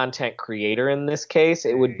the content creator in this case.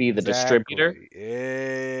 It would be the distributor.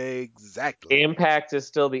 Exactly. Exactly. Impact is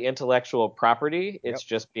still the intellectual property. Yep. It's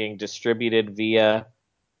just being distributed via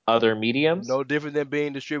other mediums. No different than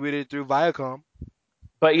being distributed through Viacom.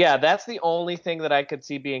 But yeah, that's the only thing that I could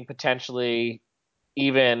see being potentially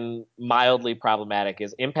even mildly problematic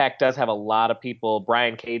is Impact does have a lot of people.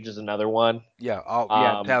 Brian Cage is another one. Yeah,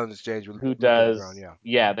 talent exchange with Who Lucha Underground, does yeah.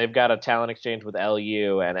 yeah, they've got a talent exchange with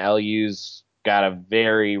LU and LU's got a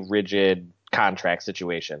very rigid contract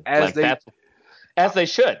situation. As Like they that's as they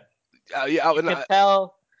should. yeah,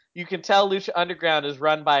 You can tell Lucha Underground is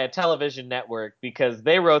run by a television network because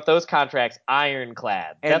they wrote those contracts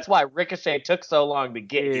ironclad. and That's why Ricochet took so long to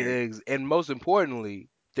get here. and most importantly,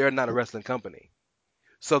 they're not a wrestling company.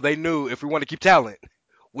 So they knew if we want to keep talent,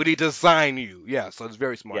 we need to sign you. Yeah, so it's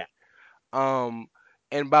very Yeah. smart. Um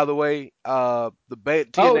and by the way, Oh,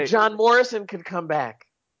 TNA John Morrison could come back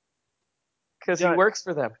because he John, works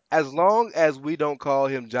for them. as long as we don't call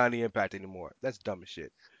him Johnny Impact anymore. That's dumb as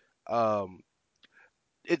shit. Um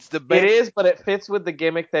it's the It bait. is, but it fits with the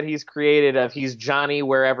gimmick that he's created of he's Johnny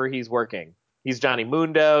wherever he's working. He's Johnny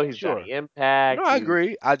Mundo. He's Sure. Johnny No, Impact. I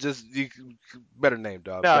agree. Better name,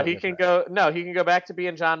 dog. No, Johnny he can Impact. go. No, he can go back to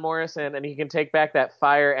being John Morrison, and he can take back that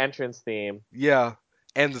fire entrance theme. Yeah,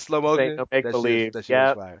 and the slow This ain't motion. no make believe. That shit was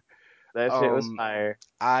Yep, fire. that shit was Um, fire.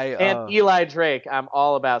 I And Eli Drake. I'm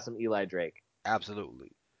all about some Eli Drake.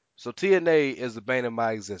 absolutely. So TNA is the bane of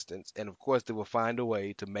my existence, and of course they will find a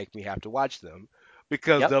way to make me have to watch them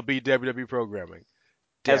because Yep. they'll be WWE programming.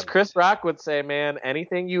 As Damn Chris Rock would say, man,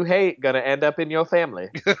 anything you hate gonna end up in your family.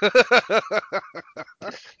 it.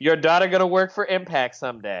 Your daughter gonna work for Impact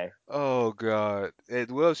someday. Oh God.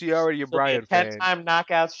 Well, she already a She'll be a Bryan fan. ten-time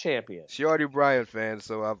knockouts champion. She already a Bryan fan,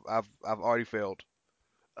 so I've already failed.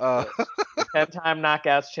 Uh, A ten-time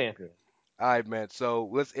knockouts champion. all right, man. So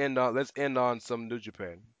let's end on some New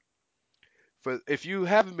Japan. For if you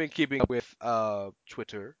haven't been keeping up with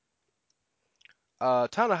Twitter,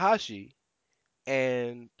 Tanahashi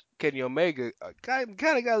and Kenny Omega kind of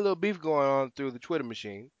got a little beef going on through the Twitter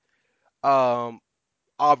machine. Um,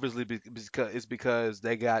 obviously because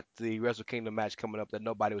they got the Wrestle Kingdom match coming up that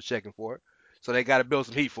nobody was checking for, so they got to build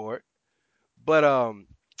some heat for it. But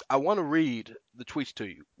I want to read the tweets to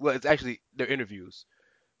you. Well, it's actually their interviews,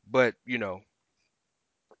 but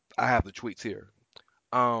I have the tweets here.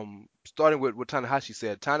 Starting with what Tanahashi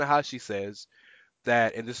said. Tanahashi says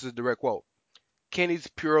that, and this is a direct quote: Kenny's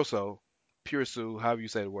Purosu, however you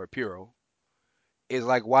say the word, Puro, is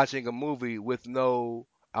like watching a movie with no,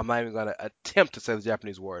 I'm not even going to attempt to say the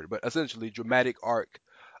Japanese word, but essentially dramatic arc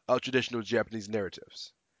of traditional Japanese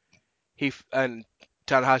narratives. And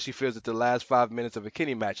Tanahashi feels that the last 5 minutes of a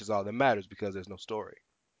Kenny match is all that matters because there's no story.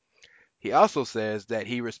 He also says that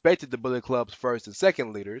he respected the Bullet Club's first and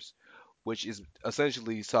second leaders, which is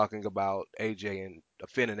essentially talking about AJ and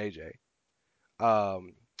Finn and AJ,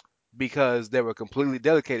 um, because they were completely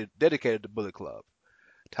dedicated to Bullet Club.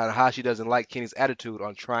 Tanahashi doesn't like Kenny's attitude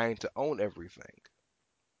on trying to own everything.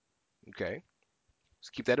 Okay, let's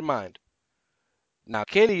keep that in mind. Now,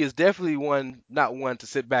 Kenny is definitely not one to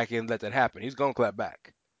sit back and let that happen. He's gonna clap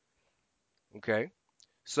back. Okay,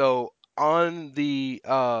 so on the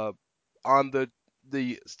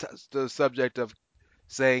subject of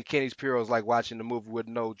saying Kenny's Puro is like watching the movie with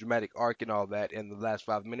no dramatic arc and all that in the last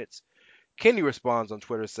 5 minutes, Kenny responds on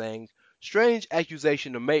Twitter saying, "Strange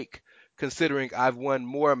accusation to make, considering I've won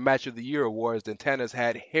more Match of the Year awards than Tana's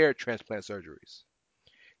had hair transplant surgeries.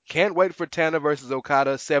 Can't wait for Tana versus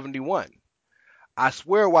Okada 71. I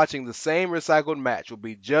swear watching the same recycled match will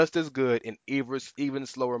be just as good in even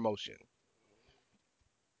slower motion."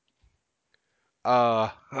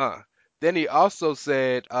 Huh. Then he also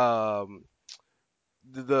said, the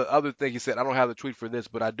other thing he said, I don't have the tweet for this,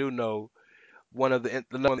 but I do know one of the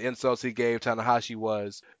insults he gave Tanahashi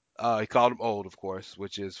was he called him old, of course,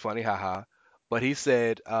 which is funny, haha. But he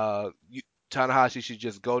said, Tanahashi should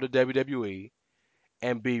just go to WWE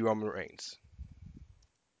and be Roman Reigns.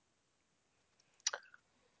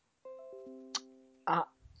 Uh,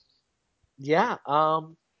 yeah. A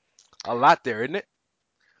lot there, isn't it?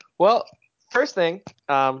 Well, first thing,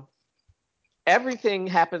 everything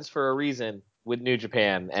happens for a reason with New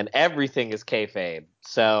Japan, and everything is kayfabe.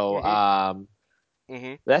 So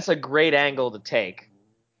that's a great angle to take.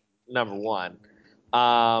 Number one,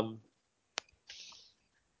 I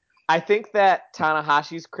think that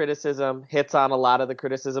Tanahashi's criticism hits on a lot of the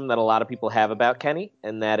criticism that a lot of people have about Kenny,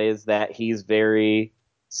 and that is that he's very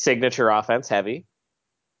signature offense heavy,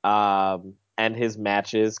 and his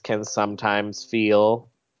matches can sometimes feel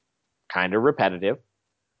kind of repetitive.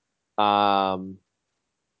 But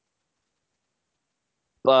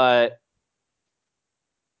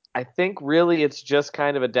I think really it's just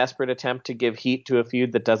kind of a desperate attempt to give heat to a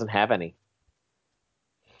feud that doesn't have any.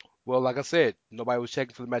 Well, like I said, nobody was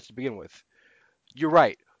checking for the match to begin with. You're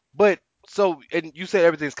right, but so and you said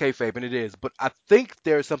everything's kayfabe, and it is. But I think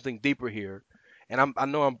there's something deeper here, and I'm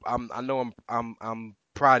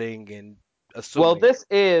prodding and assuming. This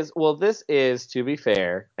is to be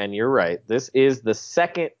fair, and you're right. This is the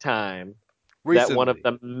second time that one of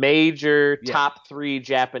Recently. the major Yeah. top 3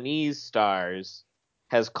 Japanese stars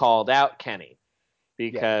has called out Kenny,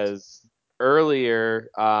 because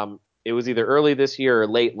earlier, it was either early this year or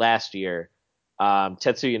late last year,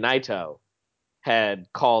 Tetsuya Naito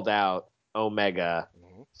had called out Omega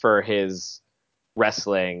for his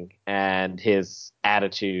wrestling and his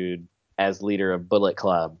attitude as leader of Bullet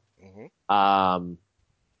Club.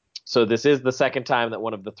 So this is the second time that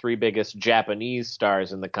one of the 3 biggest Japanese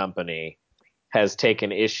stars in the company has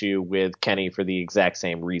taken issue with Kenny for the exact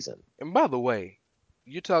same reason. And by the way,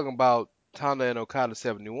 you're talking about Tana and Okada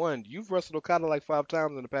 71. You've wrestled Okada like 5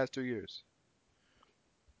 times in the past 2 years.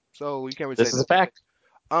 So you can't really This say is a nothing.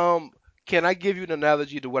 fact. Can I give you an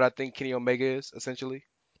analogy to what I think Kenny Omega is, essentially?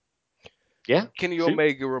 Yeah. Kenny shoot.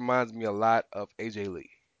 Omega reminds me a lot of AJ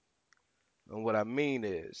Lee. And what I mean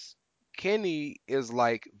is, Kenny is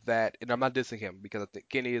like that, and I'm not dissing him because I think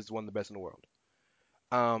Kenny is one of the best in the world.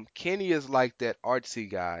 Kenny is like that artsy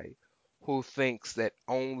guy who thinks that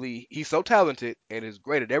only he's so talented and is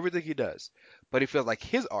great at everything he does, but he feels like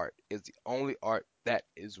his art is the only art that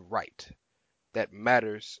is right, that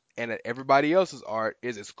matters, and that everybody else's art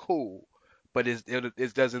is cool, but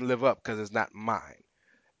it doesn't live up because it's not mine.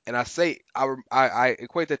 And I say I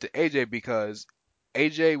equate that to AJ because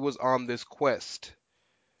AJ was on this quest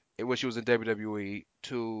in which she was in WWE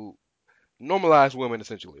to normalize women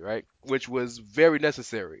essentially, right? Which was very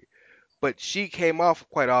necessary. But she came off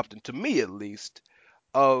quite often, to me at least,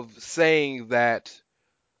 of saying that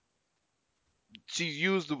she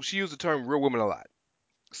used the term real women a lot.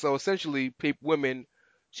 So essentially, women,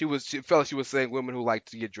 she felt like she was saying women who like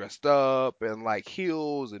to get dressed up and like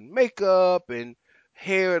heels and makeup and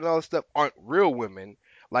hair and all this stuff aren't real women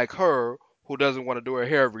like her who doesn't want to do her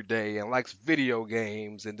hair every day and likes video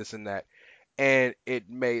games and this and that. And it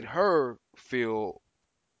made her feel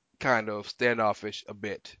kind of standoffish a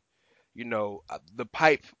bit. You know, the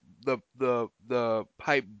pipe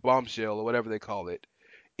bombshell or whatever they call it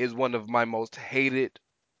is one of my most hated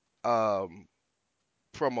um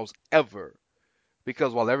promos ever,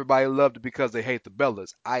 because while everybody loved it because they hate the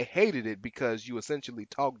Bellas, I hated it because you essentially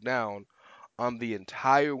talked down on the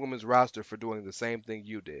entire women's roster for doing the same thing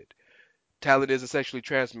you did. Talent isn't sexually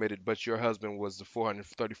transmitted, but your husband was the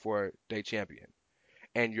 434-day champion,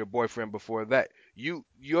 and your boyfriend before that.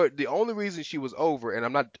 You're the only reason she was over, and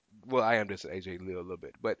I'm not. Well, I am just AJ Lee a little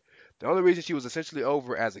bit, but the only reason she was essentially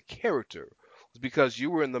over as a character was because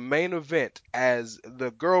you were in the main event as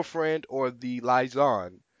the girlfriend or the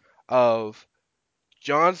liaison of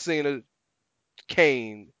John Cena,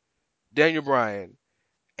 Kane, Daniel Bryan,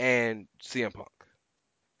 and CM Punk.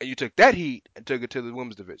 And you took that heat and took it to the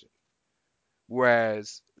women's division.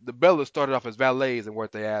 Whereas the Bellas started off as valets and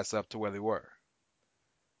worked their ass up to where they were.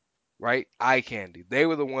 Right? Eye candy. They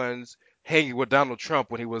were the ones hanging with Donald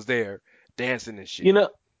Trump when he was there, dancing and shit.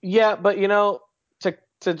 But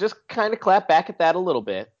to just kind of clap back at that a little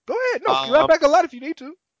bit. Go ahead. No, clap back a lot if you need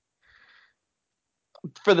to.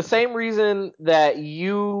 For the same reason that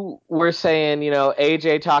you were saying,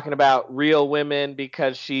 AJ talking about real women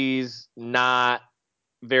because she's not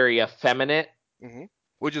very effeminate. Mm-hmm.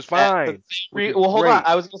 Which is fine. Hold on.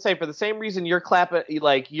 I was going to say, for the same reason you're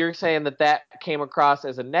you're saying that came across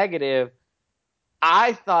as a negative,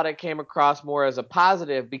 I thought it came across more as a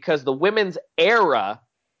positive because the women's era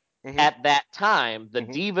at that time, the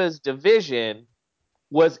Divas division,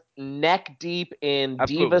 was neck deep in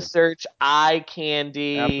Diva Search, Eye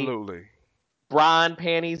Candy, Absolutely. Braun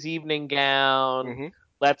Panties Evening Gown,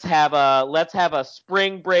 let's have a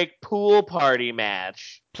spring break pool party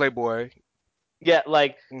match. Playboy. Yeah,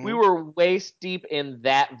 like we Mhm. were waist deep in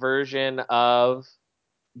that version of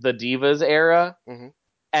the Divas era, Mhm.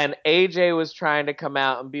 and AJ was trying to come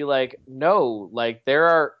out and be like, no, like there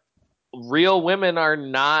are real women are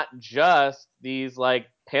not just these like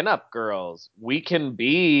pinup girls. We can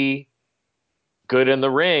be good in the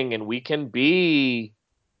ring, and we can be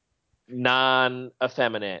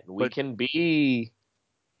non-effeminate. We But can be.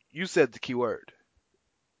 you said the key word,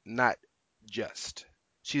 not just.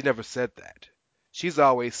 She's never said that. She's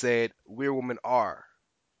always said, "We're women are.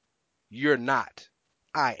 You're not.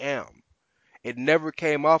 I am." It never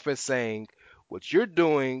came off as saying, "What you're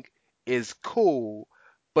doing is cool,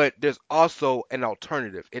 but there's also an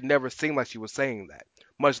alternative." It never seemed like she was saying that.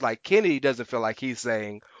 Much like Kennedy doesn't feel like he's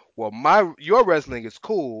saying, "Well, your wrestling is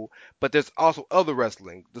cool, but there's also other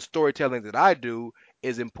wrestling. The storytelling that I do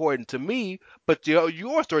is important to me, but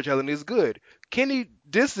your storytelling is good." Kenny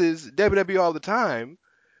disses WWE all the time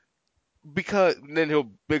because then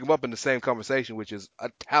he'll big him up in the same conversation, which is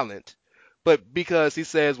a talent. But because he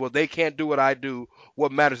says, well, they can't do what I do,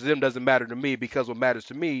 what matters to them doesn't matter to me because what matters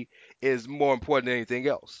to me is more important than anything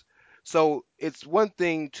else. So it's one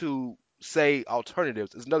thing to say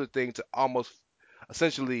alternatives, it's another thing to almost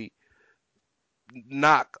essentially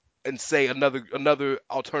knock and say another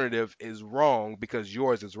alternative is wrong because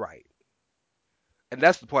yours is right. And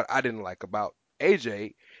that's the part I didn't like about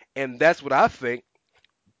AJ, and that's what I think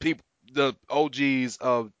people, the OGs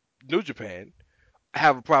of New Japan,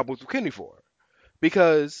 have a problem with Kenny for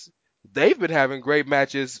because they've been having great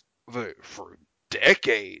matches for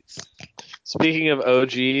decades. Speaking of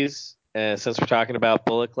OGs, since we're talking about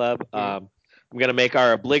Bullet Club, Mhm. I'm gonna make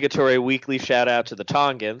our obligatory weekly shout out to the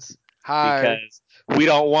Tongans Hi, because we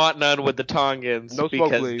don't want none with the Tongans no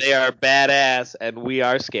smoke, because they please. are badass and we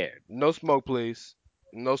are scared. No smoke, please.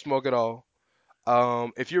 No smoke at all.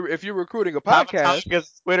 If you're recruiting a Tama podcast,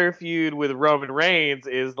 Tonga's Twitter feud with Roman Reigns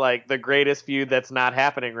is like the greatest feud that's not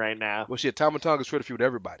happening right now. well, shit, Tom and Tonga's trying to feud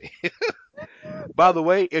everybody. By the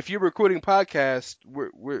way, if you're recruiting podcasts,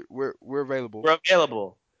 we're available. We're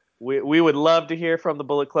available. We would love to hear from the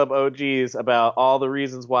Bullet Club OGs about all the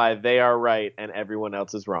reasons why they are right and everyone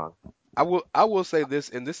else is wrong. I will say this,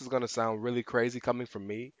 and this is gonna sound really crazy coming from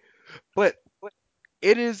me, but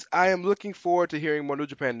it is. I am looking forward to hearing more New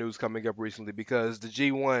Japan news coming up recently because the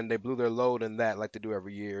G1 they blew their load in that like they do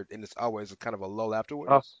every year, and it's always kind of a lull Oh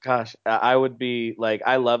afterwards. gosh, I would be like,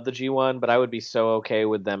 I love the G1, but I would be so okay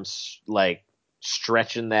with them like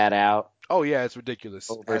stretching that out Oh yeah, it's ridiculous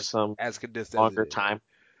over as some as condensed as it longer is. time.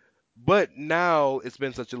 But now it's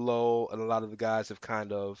been such a lull, and a lot of the guys have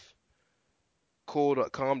kind of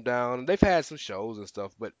calmed down. And they've had some shows and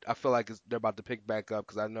stuff, but I feel like they're about to pick back up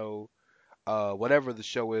because I know whatever the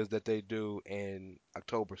show is that they do in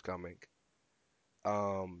October's coming.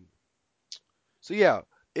 Um, So yeah,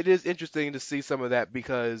 it is interesting to see some of that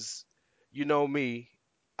because you know me,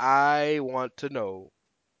 I want to know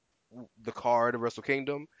the card of Wrestle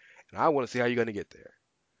Kingdom, and I want to see how you're gonna get there.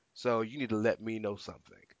 So you need to let me know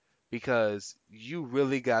something because you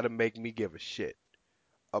really got to make me give a shit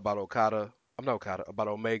about Okada. I'm not Okada, about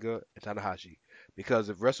Omega and Tanahashi. Because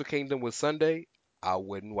if Wrestle Kingdom was Sunday, I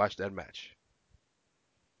wouldn't watch that match.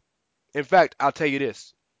 In fact, I'll tell you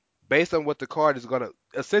this: based on what the card is gonna,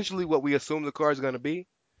 essentially what we assume the card is gonna be,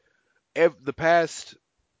 the past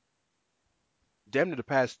damn near the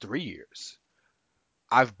past 3 years,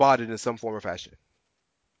 I've bought it in some form or fashion.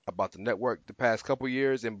 I bought the network the past couple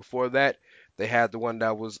years, and before that, they had the one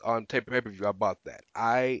that was on tape pay per view. I bought that.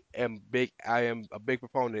 I am big. I am a big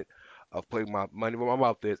proponent of putting my money where my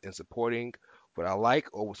mouth is and supporting what I like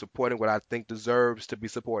or supporting what I think deserves to be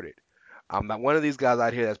supported. I'm not one of these guys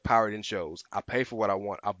out here that's powered in shows. I pay for what I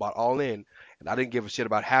want. I bought all in, and I didn't give a shit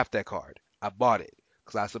about half that card. I bought it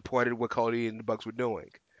because I supported what Cody and the Bucks were doing.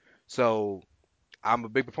 So I'm a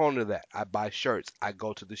big proponent of that. I buy shirts. I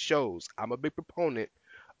go to the shows. I'm a big proponent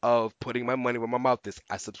of putting my money where my mouth is.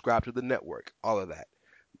 I subscribe to the network. All of that.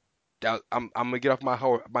 I'm gonna get off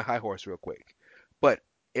my high horse real quick. But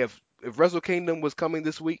if Wrestle Kingdom was coming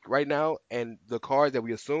this week right now and the card that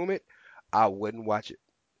we assume it, I wouldn't watch it.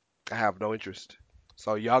 I have no interest.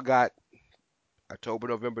 So y'all got October,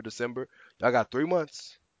 November, December. Y'all got 3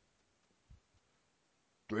 months.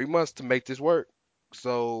 3 months to make this work.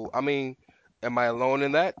 So I mean, am I alone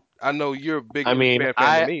in that? I know you're a bigger I New mean, Japan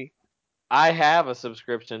fan than I me. I have a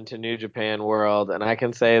subscription to New Japan World, and I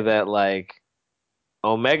can say that like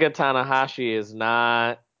Omega Tanahashi is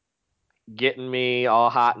not getting me all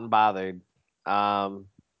hot and bothered. Um,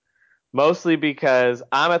 Mostly because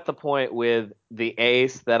I'm at the point with the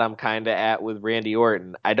ace that I'm kind of at with Randy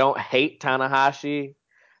Orton. I don't hate Tanahashi.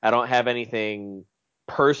 I don't have anything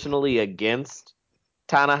personally against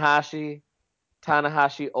Tanahashi.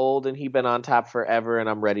 Tanahashi old and he been on top forever, and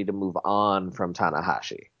I'm ready to move on from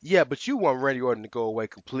Tanahashi. Yeah, but you want Randy Orton to go away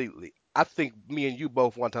completely. I think me and you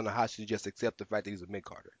both want Tanahashi to just accept the fact that he's a mid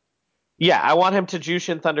Carter. Yeah, I want him to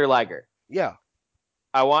Jushin Thunder Liger. Yeah.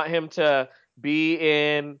 I want him to be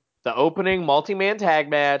in the opening multi-man tag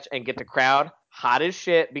match and get the crowd hot as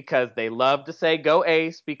shit because they love to say "Go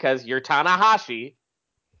Ace" because you're Tanahashi,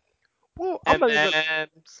 Well, I'm and not then even.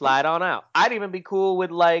 slide on out. I'd even be cool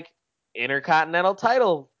with like Intercontinental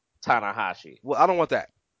title Tanahashi. Well, I don't want that.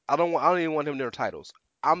 I don't even want him near titles.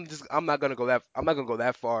 I'm not gonna go that. I'm not gonna go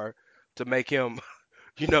that far to make him,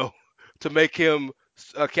 you know, to make him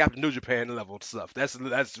Captain New Japan level stuff.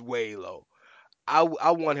 That's way low.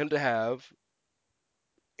 I want him to have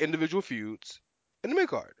individual feuds in the mid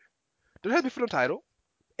card. Don't have to be for the title.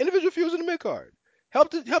 Individual feuds in the mid card.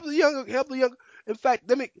 Help the young. In fact,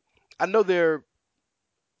 let me. I know they're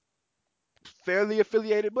fairly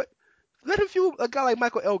affiliated, but let him feud a guy like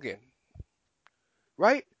Michael Elgin,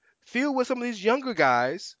 right? Feud with some of these younger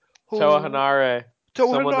guys Toa who Hanare,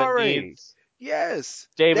 Toa someone that Henare. needs Yes,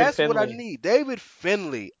 David that's what I Finlay. need. David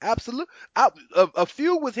Finlay, absolutely. A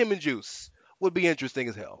feud with him and Juice would be interesting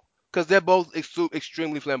as hell because they're both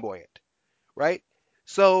extremely flamboyant, right?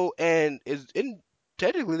 So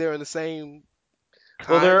technically they're in the same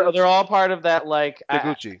Well, kind of they're all part of that like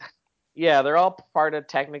Taguchi. yeah, they're all part of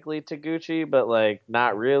technically Taguchi, but like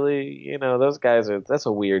not really. You know, those guys are that's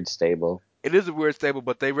a weird stable. It is a weird stable,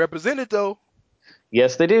 but they represent it though.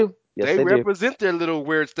 Yes, they do. Yes, They they do. represent their little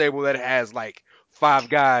weird stable that has like 5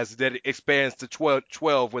 guys that expands to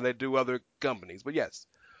 12 when they do other companies. But yes,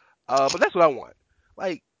 but that's what I want.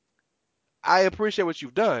 Like I appreciate what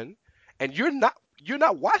you've done, and you're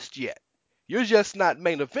not watched yet. You're just not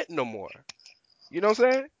main event no more. You know what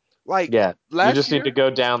I'm saying? Like Yeah, you last just need to year, go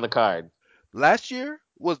down the card. last year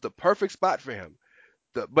was the perfect spot for him.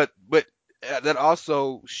 But that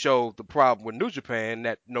also showed the problem with New Japan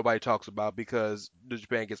that nobody talks about because New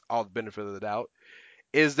Japan gets all the benefit of the doubt.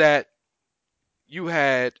 Is that you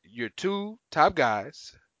had your 2 top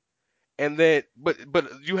guys, and then but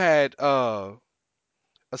you had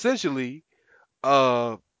essentially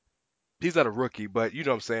uh he's not a rookie, but you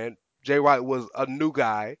know what I'm saying. Jay White was a new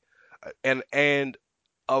guy, and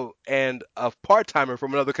a part timer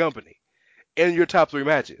from another company in your top 3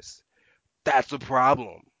 matches. That's a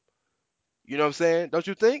problem. You know what I'm saying? Don't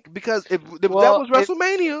you think? Because if that Well, was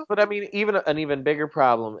WrestleMania, but I mean, even an even bigger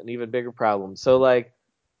problem, an even bigger problem. So like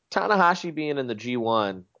Tanahashi being in the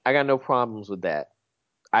G1, I got no problems with that.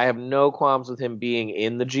 I have no qualms with him being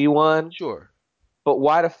in the G1. sure. But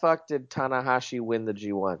why the fuck did Tanahashi win the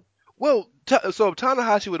G1? Well, so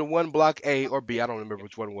Tanahashi would have won block A or B, I don't remember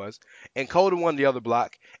which one it was, and Kota won the other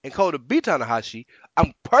block, and Kota beat Tanahashi.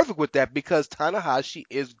 I'm perfect with that because Tanahashi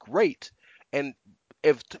is great, and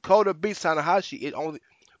if Kota beats Tanahashi, it only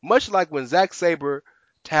much like when Zack Sabre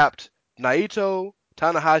tapped Naito,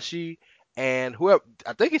 Tanahashi, and whoever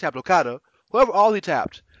I think he tapped Okada, whoever all he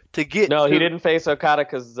tapped to get No, he to didn't face Okada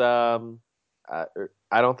because I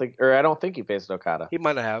don't think he faced Okada. he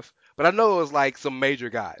might not have, but I know it was like some major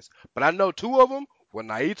guys. But I know 2 of them were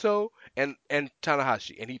Naito and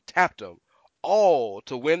Tanahashi, and he tapped them all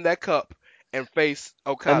to win that cup and face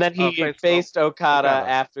And Okada. then he Face faced Okada Okada.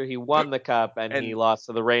 after he won the cup, and he And lost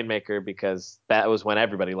to the Rainmaker because that was when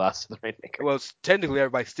everybody lost to the Rainmaker. well, technically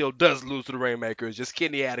everybody still does lose to the Rainmaker. It's just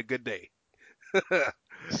Kenny had a good day.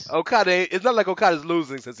 It's not like Okada's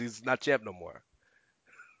losing since he's not champ no more.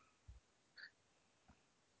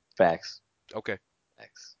 Facts. Okay.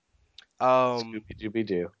 Facts. Um, Scooby Dooby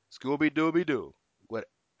Doo. Scooby Dooby Doo,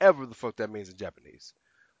 whatever the fuck that means in Japanese.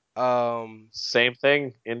 Um, Same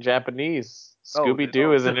thing in Japanese. oh, Scooby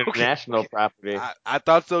Doo is an okay. international property. I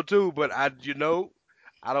thought so too, but I don't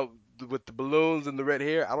with the balloons and the red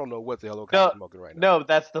hair. I don't know what the hell Okada's No, smoking right now. no,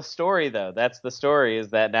 that's the story though. That's the story is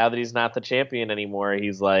that now that he's not the champion anymore,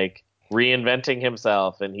 he's like reinventing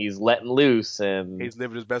himself and he's letting loose and He's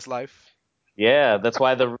living his best life. yeah, that's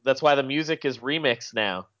why the music is remixed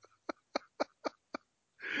now.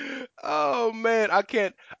 Oh man, I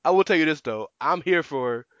can't. I will tell you this though. I'm here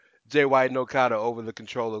for Jay White and Okada over the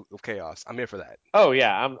control of chaos. I'm here for that. Oh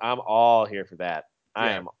yeah, I'm all here for that. I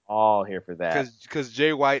Yeah, am all here for that. because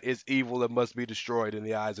Jay White is evil and must be destroyed in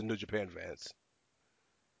the eyes of New Japan fans.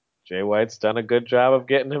 Jay White's done a good job of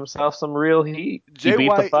getting himself some real heat. He Jay beat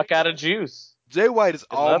the White, fuck out of Juice. Jay White is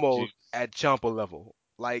They love Juice. almost at Champa level,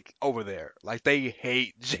 like over there. Like they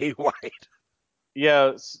hate Jay White.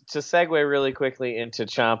 Yo, to segue really quickly into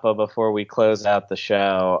Champa before we close out the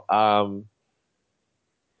show, I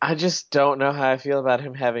just don't know how I feel about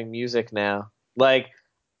him having music now. Like,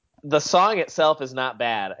 the song itself is not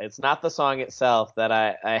bad. It's not the song itself that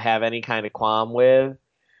I have any kind of qualm with,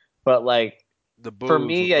 but like The for booze was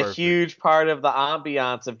me, a perfect. huge part of the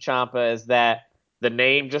ambiance of Champa is that the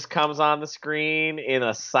name just comes on the screen in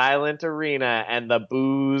a silent arena and the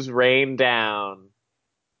booze rain down.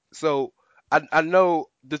 So I know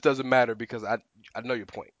this doesn't matter because I know your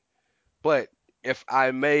point. But if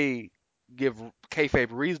I may give kayfabe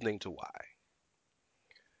reasoning to why,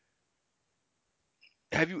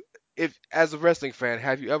 have you, if as a wrestling fan,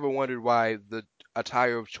 have you ever wondered why the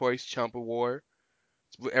attire of choice Ciampa wore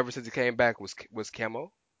ever since he came back was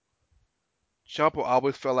camo? Ciampa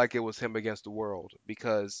always felt like it was him against the world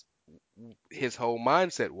because his whole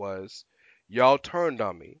mindset was, y'all turned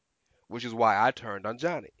on me, which is why I turned on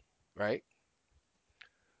Johnny, right?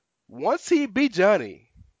 Once he beat Johnny,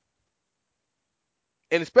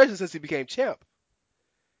 and especially since he became champ,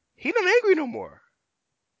 he not angry no more.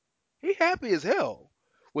 He happy as hell,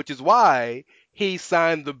 which is why he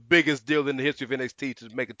signed the biggest deal in the history of NXT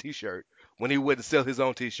to make a T-shirt when he wouldn't sell his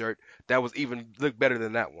own T-shirt that was even look better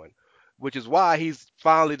than that one. Which is why he's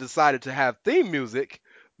finally decided to have theme music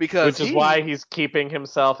because Which is why he he's keeping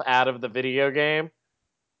himself out of the video game.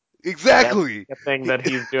 That's exactly a thing he, that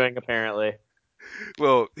he's doing apparently.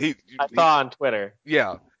 well I he saw on Twitter.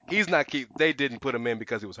 yeah, he's not keep they didn't put him in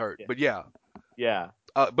because he was hurt, Yeah. but yeah, Yeah.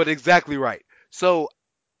 but exactly right. So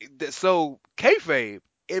kayfabe,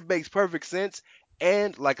 it makes perfect sense.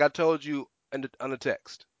 And like I told you on the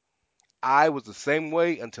text, I was the same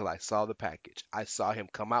way until I saw the package. I saw him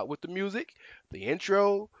come out with the music, the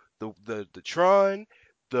intro, the Tron,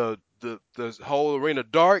 the whole arena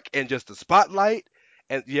dark, and just the spotlight,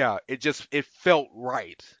 and yeah, it felt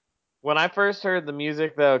right. When I first heard the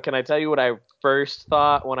music, though, can I tell you what I first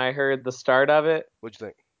thought when I heard the start of it? What'd you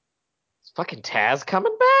think? Is fucking Taz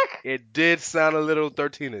coming back? It did sound a little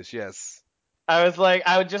 13ish, yes. I was like,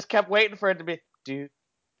 I just kept waiting for it to be do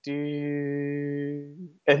do,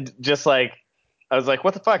 and just like, I was like,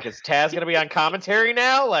 what the fuck? Is Taz gonna be on commentary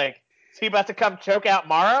now? Like, is he about to come choke out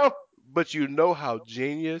Morrow? But you know how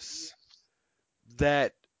genius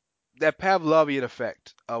that that Pavlovian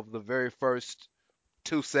effect of the very first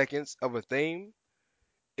 2 seconds of a theme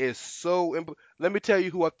is so. Let me tell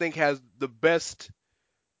you who I think has the best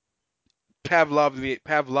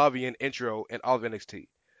Pavlovian intro in all of NXT.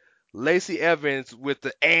 Lacey Evans with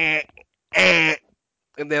the eh, and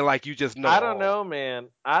then like you just know. I don't know, man.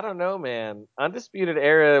 I don't know, man. Undisputed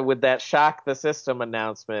Era with that shock the system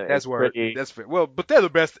announcement That's is where pretty. that's fair. Well, but they're the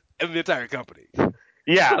best in the entire company.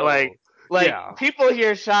 Yeah, So like yeah. people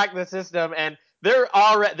here shock the system and they're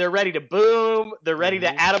ready to boom. They're ready hmm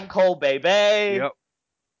to Adam Cole, baby. Yep.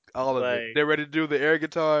 All of it. Like, They're ready to do the air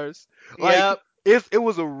guitars. Like yep. it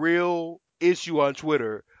was a real issue on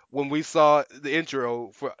Twitter when we saw the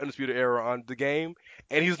intro for Undisputed Era on the game,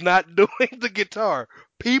 and he's not doing the guitar.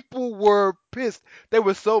 People were pissed. They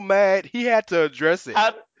were so mad. He had to address it.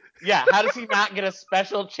 How yeah, how does he not get a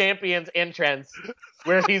special champions entrance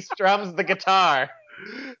where he strums the guitar?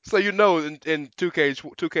 So you know, in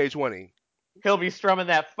 2K20. He'll be strumming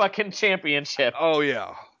that fucking championship. Oh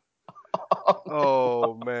yeah.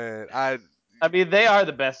 Oh man. I mean, they are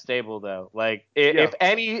the best stable though. Like, Yeah.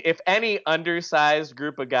 if any undersized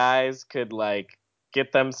group of guys could like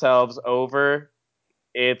get themselves over,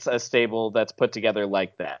 it's a stable that's put together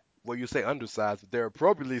like that. Well, you say undersized, but they're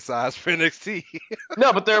appropriately sized for NXT.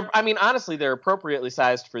 No, but I mean, honestly, they're appropriately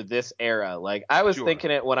sized for this era. Like, I was Sure.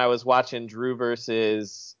 thinking it when I was watching Drew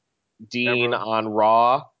versus Dean Ambrose. on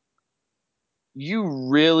Raw. You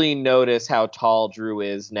really notice how tall Drew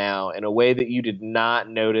is now in a way that you did not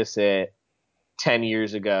notice it 10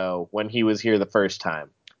 years ago when he was here the first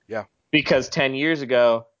time. Yeah. Because 10 years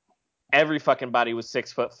ago, every fucking body was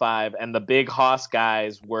 6'5", and the big Hoss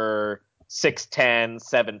guys were 6'10",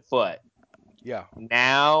 7 foot. Yeah.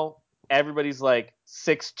 Now everybody's like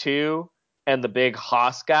 6'2", and the big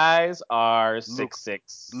Hoss guys are Luke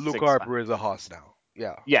 6'6", Luke 6'5". Harper is a hoss now.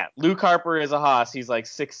 Yeah. Yeah, Luke Harper is a Hoss. He's like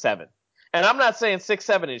 6'7". And I'm not saying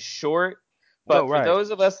 6'7" is short, No, but for right.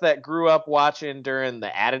 those of us that grew up watching during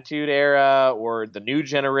the Attitude Era or the New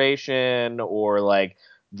Generation or like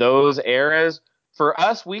those eras, for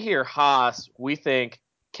us, we hear Haas, we think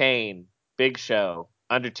Kane, Big Show,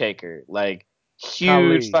 Undertaker, like huge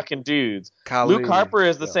Kali. fucking dudes. Luke Kali. Harper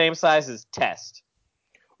is the Yeah. same size as Test.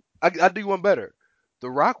 I do one better. The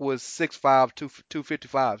Rock was 6'5",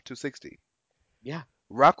 255, 260. Yeah.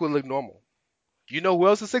 Rock would look normal. You know who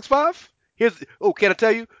else is 6'5"? Can I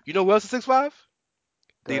tell you? You know who else is 6'5"?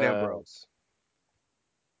 Dean Uh, Ambrose.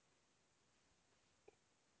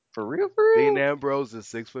 for real, for Dean real? Ambrose is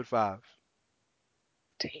 6'5".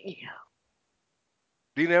 Damn.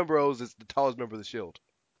 Dean Ambrose is the tallest member of the Shield.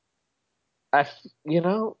 You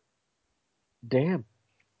know, damn.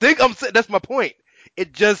 That's my point.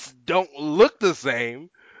 It just don't look the same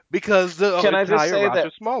because the Can I just entire say roster's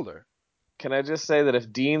that? smaller. Can I just say that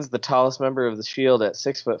if Dean's the tallest member of the Shield at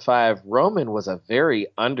 6'5", Roman was a very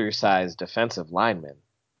undersized defensive lineman.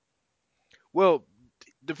 Well,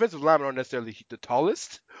 defensive linemen aren't necessarily the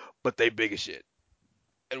tallest, but they big as shit.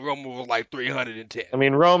 And Roman was like 310. I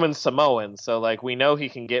mean, Roman's Samoan, so like we know he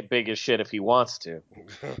can get big as shit if he wants to.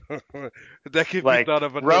 That could be Like thought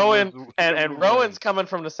of a Rowan number and of Rowan's ways. coming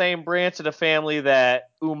from the same branch of the family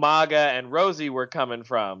that Umaga and Rosie were coming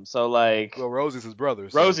from. So like Well, Rosie's his brother,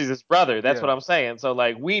 so Rosie's his brother. That's yeah, what I'm saying. So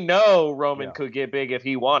like we know Roman yeah, could get big if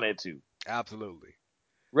he wanted to. absolutely,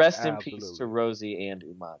 Rest in peace to absolutely. Rosie and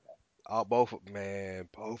Umaga. Both of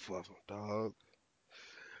them, dog.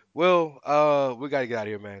 Well, we gotta get out of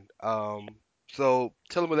here, man. So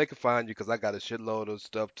tell them where they can find you, cause I got a shitload of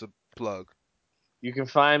stuff to plug. You can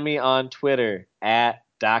find me on Twitter at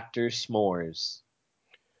Dr. S'mores.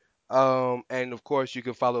 And of course you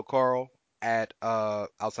can follow Carl at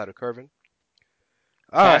Outsider Curvin.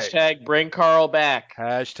 All right, Hashtag bring Carl back.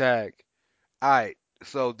 hashtag. All right,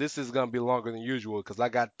 so this is gonna be longer than usual because I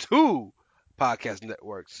got two podcast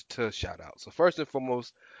networks to shout out. So first and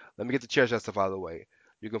foremost, let me get the chair shot stuff out of the way.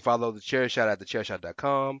 You can follow the chair shot at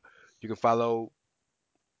thechairshot.com. You can follow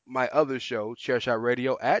my other show, Chairshot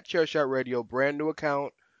Radio, at Chairshot Radio, brand new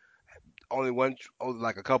account. Only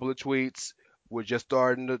like a couple of tweets. We're just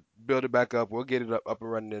starting to build it back up. We'll get it up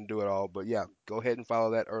and running and do it all. But yeah, go ahead and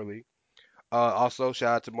follow that early. Also,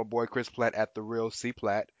 shout out to my boy Chris Platt at the Real C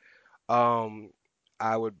Platt. Um,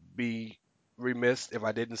 I would be remiss if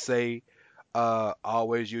I didn't say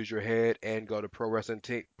always use your head and go to go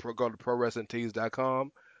to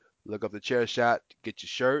prowrestlingtees.com. Look up the chair shot, get your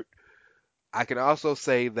shirt. I can also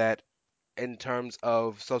say that in terms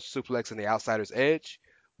of Social Suplex and the Outsider's Edge,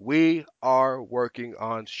 we are working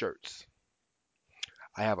on shirts.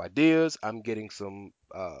 I have ideas. I'm getting some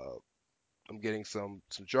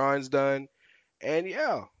drawings done, and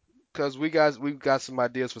yeah, because we've got some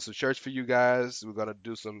ideas for some shirts for you guys. We're gonna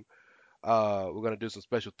do some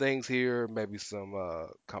special things here, maybe some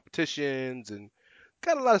competitions, and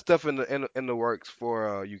got a lot of stuff in the works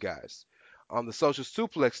for you guys. On the Social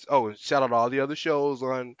Suplex, oh, and shout out to all the other shows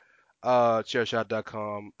on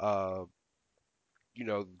chairshot.com.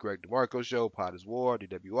 Greg DeMarco show, Pod is War,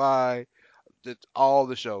 DWI, all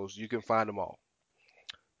the shows. You can find them all.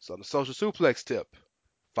 So the Social Suplex tip,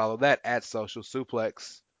 follow that at Social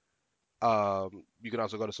Suplex. You can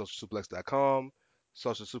also go to socialsuplex.com,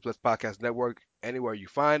 Social Suplex Podcast Network, anywhere you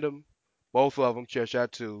find them. Both of them,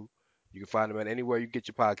 Chairshot 2. You can find them at anywhere you get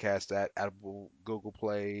your podcast at, Apple, Google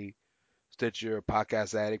Play, Stitcher,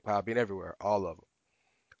 Podcast Addict, Podbean, everywhere, all of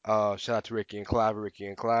them. Shout out to Ricky and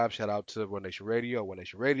Clive. Shout out to One Nation Radio, One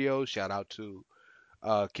Nation Radio. Shout out to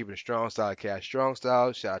Keeping It Strong Style, Cash Strong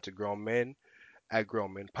Style. Shout out to Grown Men at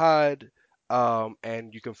Grown Men Pod.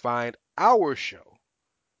 And you can find our show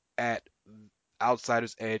at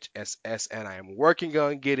Outsiders Edge SS, and I am working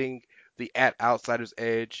on getting the at Outsiders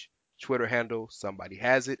Edge Twitter handle. Somebody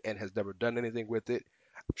has it and has never done anything with it.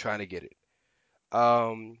 I'm trying to get it.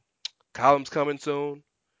 Columns coming soon.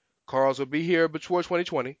 Carl's will be here before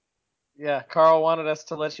 2020. Yeah, Carl wanted us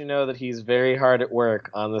to let you know that he's very hard at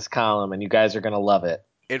work on this column, and you guys are going to love it.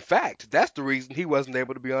 In fact, that's the reason he wasn't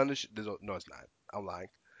able to be on the show. No, it's not. I'm lying.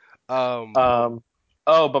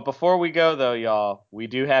 But before we go, though, y'all, we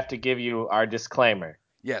do have to give you our disclaimer.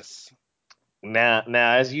 Yes. Now,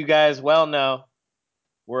 as you guys well know,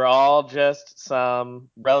 we're all just some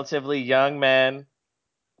relatively young men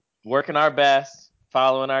working our best,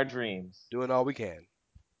 following our dreams. Doing all we can.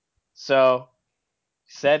 So,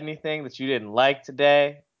 said anything that you didn't like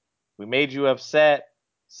today, we made you upset,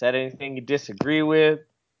 said anything you disagree with,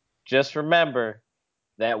 just remember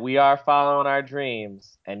that we are following our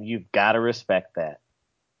dreams, and you've got to respect that.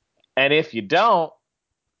 And if you don't,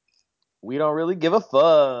 we don't really give a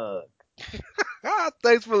fuck.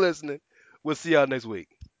 Thanks for listening. We'll see y'all next week.